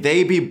 May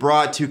they be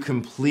brought to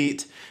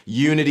complete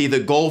unity." The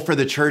goal for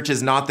the church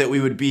is not that we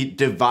would be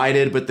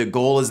divided, but the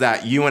goal is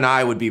that you and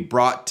I would be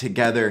brought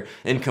together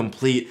in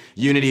complete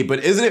unity.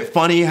 But isn't it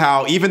funny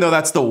how, even though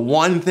that's the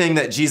one thing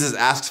that Jesus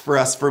asks for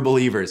us for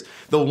believers,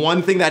 the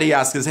one thing that he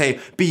asks is, hey,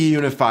 be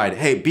unified.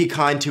 Hey, be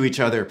kind to each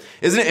other.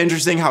 Isn't it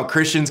interesting how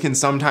Christians can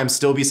sometimes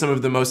still be some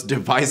of the most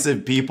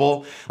divisive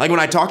people? Like when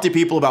I talk to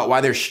people about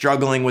why they're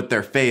struggling with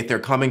their faith, they're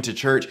coming to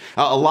church,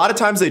 a lot of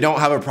times they don't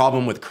have a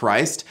problem with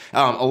Christ.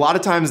 A lot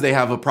of times they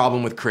have a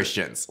problem with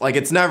Christians. Like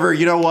it's never,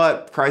 you know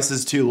what? Christ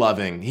is too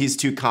loving. He's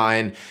too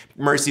kind.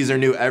 Mercies are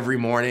new every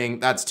morning.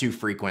 That's too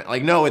frequent.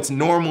 Like, no, it's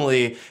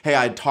normally, hey,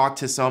 I talked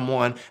to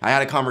someone, I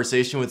had a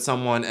conversation with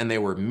someone and they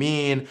were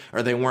mean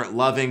or they weren't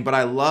loving. But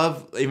I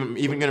love, even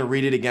going to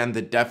read it again,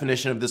 the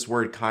definition of this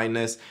word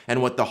kindness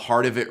and what the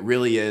heart of it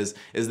really is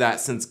that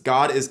since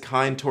God is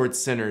kind towards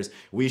sinners,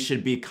 we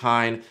should be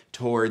kind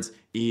towards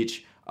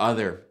each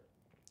other.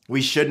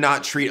 We should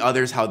not treat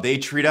others how they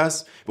treat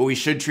us, but we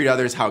should treat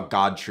others how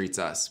God treats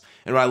us.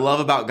 And what I love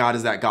about God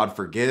is that God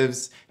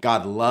forgives,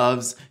 God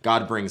loves,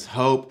 God brings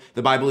hope.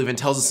 The Bible even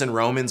tells us in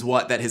Romans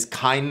that his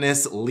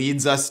kindness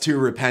leads us to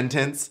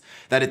repentance,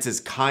 that it's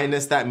his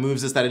kindness that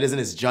moves us, that it isn't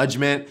his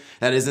judgment,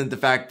 that isn't the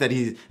fact that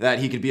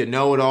he could be a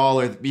know-it-all,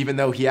 or even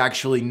though he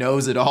actually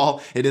knows it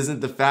all. It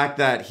isn't the fact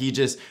that he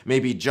just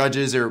maybe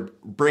judges or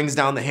brings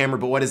down the hammer,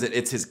 but what is it?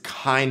 It's his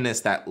kindness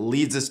that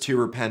leads us to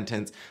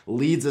repentance,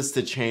 leads us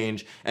to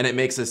change, and it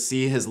makes us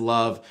see his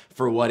love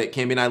for what it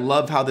can be. And I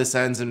love how this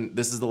ends, and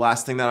this is the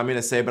last thing that I'm going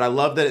to say, but I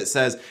love that it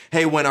says,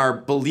 hey, when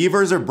our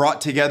believers are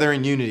brought together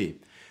in unity,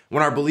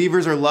 when our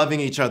believers are loving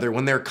each other,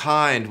 when they're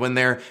kind, when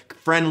they're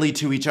friendly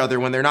to each other,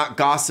 when they're not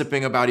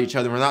gossiping about each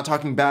other, we're not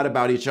talking bad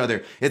about each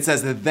other, it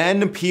says that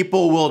then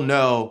people will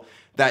know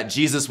that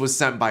Jesus was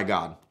sent by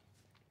God.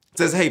 It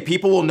says, hey,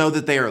 people will know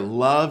that they are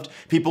loved.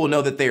 People will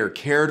know that they are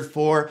cared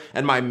for.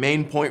 And my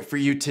main point for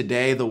you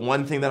today, the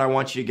one thing that I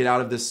want you to get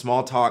out of this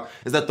small talk,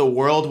 is that the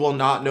world will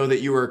not know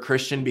that you are a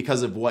Christian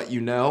because of what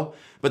you know,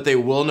 but they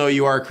will know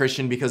you are a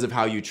Christian because of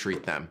how you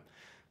treat them.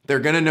 They're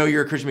going to know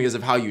you're a Christian because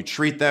of how you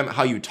treat them,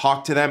 how you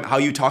talk to them, how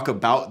you talk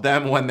about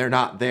them when they're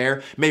not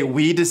there. May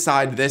we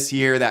decide this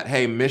year that,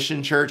 hey,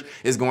 Mission Church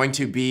is going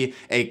to be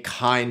a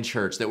kind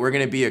church, that we're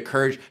going to be a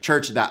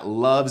church that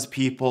loves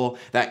people,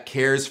 that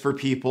cares for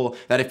people,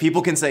 that if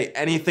people can say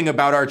anything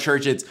about our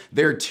church, it's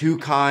they're too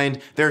kind,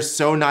 they're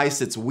so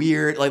nice, it's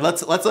weird. Like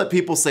let's let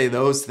people say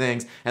those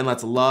things, and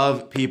let's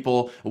love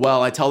people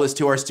well. I tell this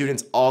to our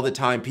students all the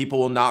time. People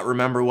will not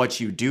remember what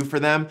you do for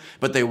them,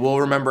 but they will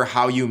remember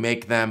how you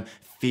make them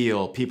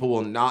feel. People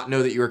will not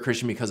know that you're a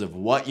Christian because of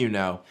what you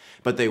know,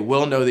 but they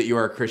will know that you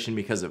are a Christian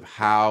because of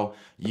how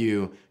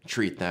you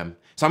treat them.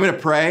 So I'm going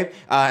to pray,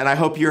 and I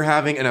hope you're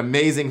having an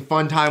amazing,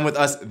 fun time with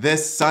us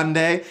this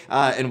Sunday,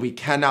 and we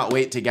cannot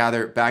wait to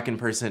gather back in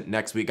person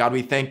next week. God,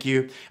 we thank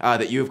you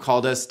that you have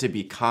called us to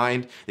be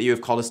kind, that you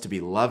have called us to be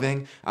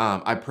loving.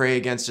 I pray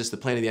against just the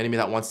plan of the enemy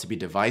that wants to be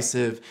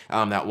divisive,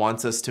 that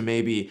wants us to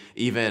maybe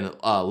even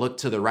look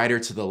to the right or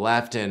to the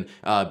left and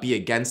be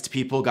against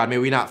people. God, may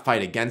we not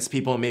fight against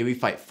people. May we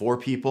fight for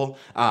people.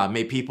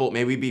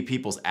 May we be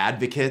people's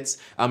advocates.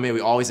 May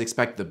we always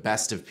expect the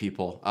best of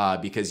people,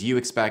 because you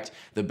expect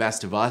the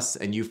best of us,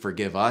 and you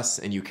forgive us,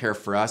 and you care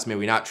for us. May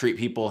we not treat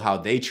people how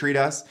they treat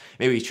us.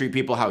 May we treat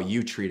people how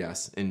you treat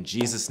us. In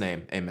Jesus'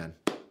 name, amen.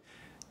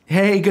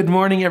 Hey, good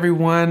morning,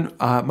 everyone.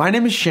 My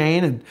name is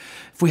Shane, and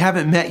if we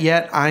haven't met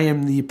yet, I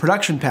am the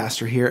production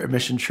pastor here at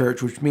Mission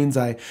Church, which means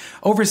I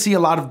oversee a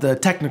lot of the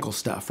technical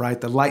stuff,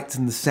 right? The lights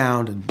and the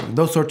sound and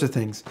those sorts of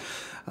things.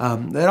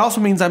 That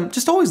also means I'm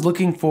just always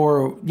looking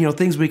for,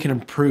 things we can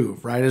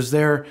improve, right? Is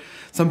there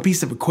some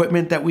piece of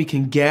equipment that we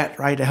can get,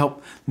 right, to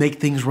help make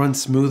things run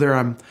smoother?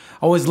 I'm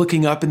always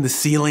looking up in the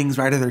ceilings,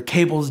 right? Are there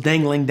cables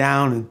dangling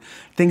down and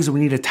things that we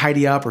need to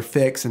tidy up or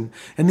fix? And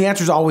the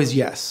answer is always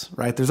yes,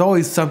 right? There's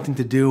always something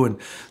to do and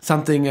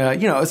something,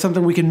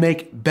 something we can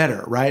make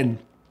better, right? And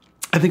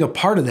I think a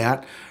part of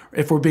that,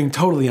 if we're being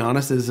totally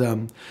honest, is,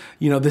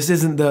 this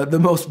isn't the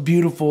most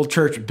beautiful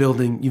church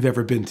building you've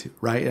ever been to,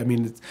 right? I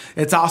mean,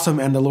 it's awesome,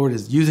 and the Lord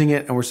is using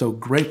it, and we're so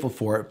grateful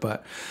for it.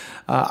 But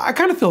I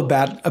kind of feel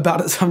bad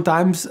about it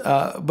sometimes.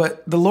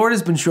 But the Lord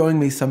has been showing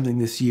me something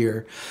this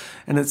year,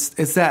 and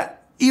it's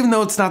that even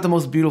though it's not the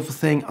most beautiful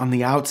thing on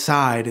the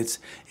outside,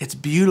 it's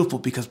beautiful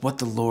because what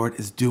the Lord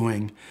is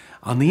doing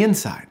on the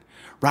inside,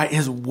 right?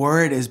 His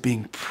word is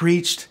being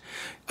preached.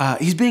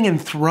 He's being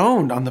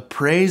enthroned on the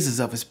praises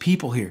of his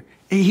people here,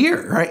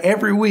 right?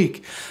 Every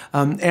week.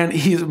 And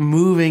he's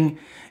moving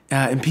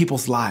in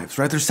people's lives,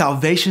 right? There's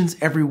salvations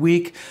every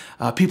week.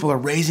 People are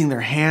raising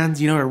their hands,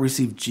 to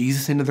receive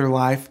Jesus into their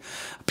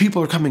life.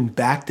 People are coming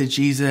back to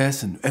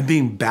Jesus and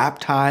being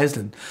baptized.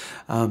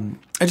 And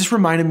it just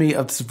reminded me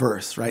of this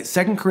verse, right?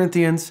 2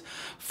 Corinthians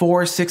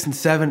 4, 6, and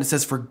 7. It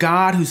says, "For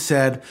God who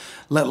said,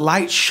 'Let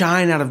light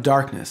shine out of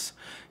darkness,'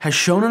 has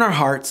shone in our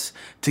hearts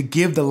to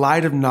give the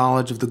light of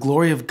knowledge of the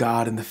glory of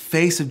God in the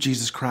face of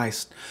Jesus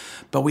Christ.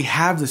 But we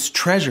have this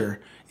treasure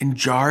in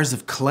jars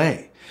of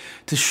clay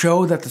to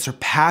show that the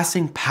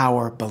surpassing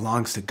power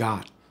belongs to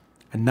God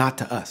and not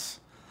to us."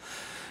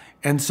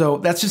 And so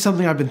that's just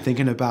something I've been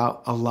thinking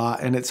about a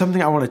lot. And it's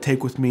something I want to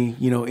take with me,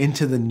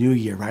 into the new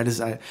year, right?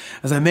 As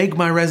I make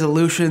my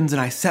resolutions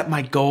and I set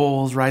my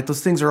goals, right?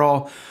 Those things are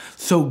all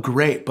so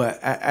great. But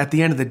at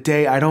the end of the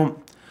day, I don't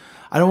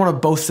want to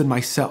boast in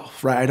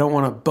myself, right? I don't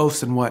want to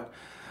boast in what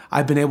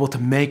I've been able to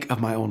make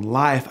of my own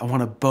life. I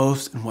want to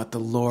boast in what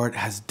the Lord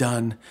has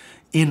done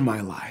in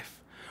my life,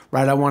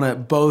 right? I want to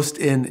boast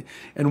in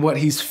what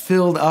he's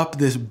filled up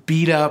this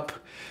beat up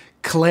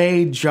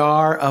clay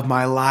jar of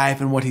my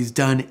life and what he's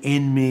done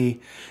in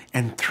me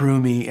and through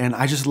me. And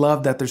I just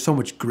love that there's so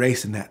much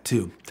grace in that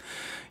too.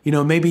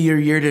 Maybe your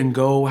year didn't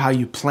go how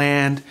you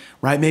planned,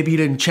 right? Maybe you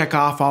didn't check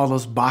off all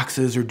those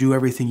boxes or do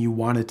everything you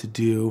wanted to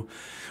do.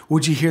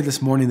 Would you hear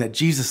this morning that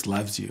Jesus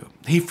loves you?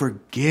 He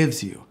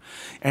forgives you.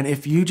 And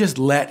if you just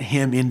let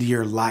him into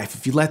your life,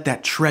 if you let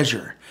that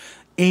treasure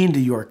into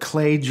your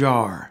clay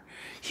jar,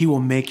 he will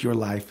make your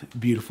life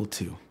beautiful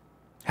too.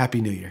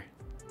 Happy New Year.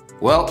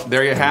 Well,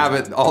 there you have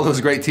it. All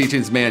those great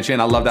teachings, man. Shane,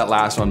 I love that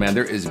last one, man.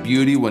 There is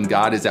beauty when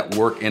God is at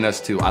work in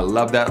us too. I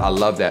love that. I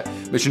love that.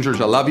 Mission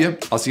Church, I love you.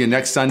 I'll see you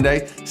next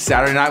Sunday.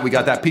 Saturday night, we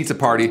got that pizza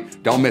party.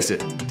 Don't miss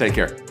it. Take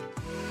care.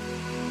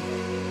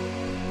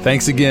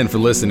 Thanks again for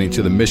listening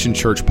to the Mission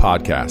Church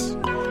podcast.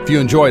 If you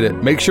enjoyed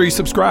it, make sure you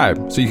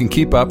subscribe so you can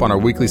keep up on our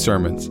weekly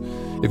sermons.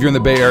 If you're in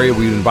the Bay Area,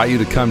 we invite you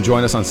to come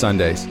join us on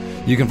Sundays.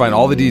 You can find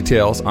all the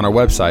details on our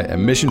website at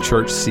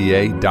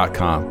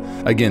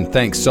missionchurchca.com. Again,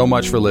 thanks so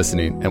much for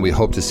listening, and we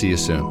hope to see you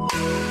soon.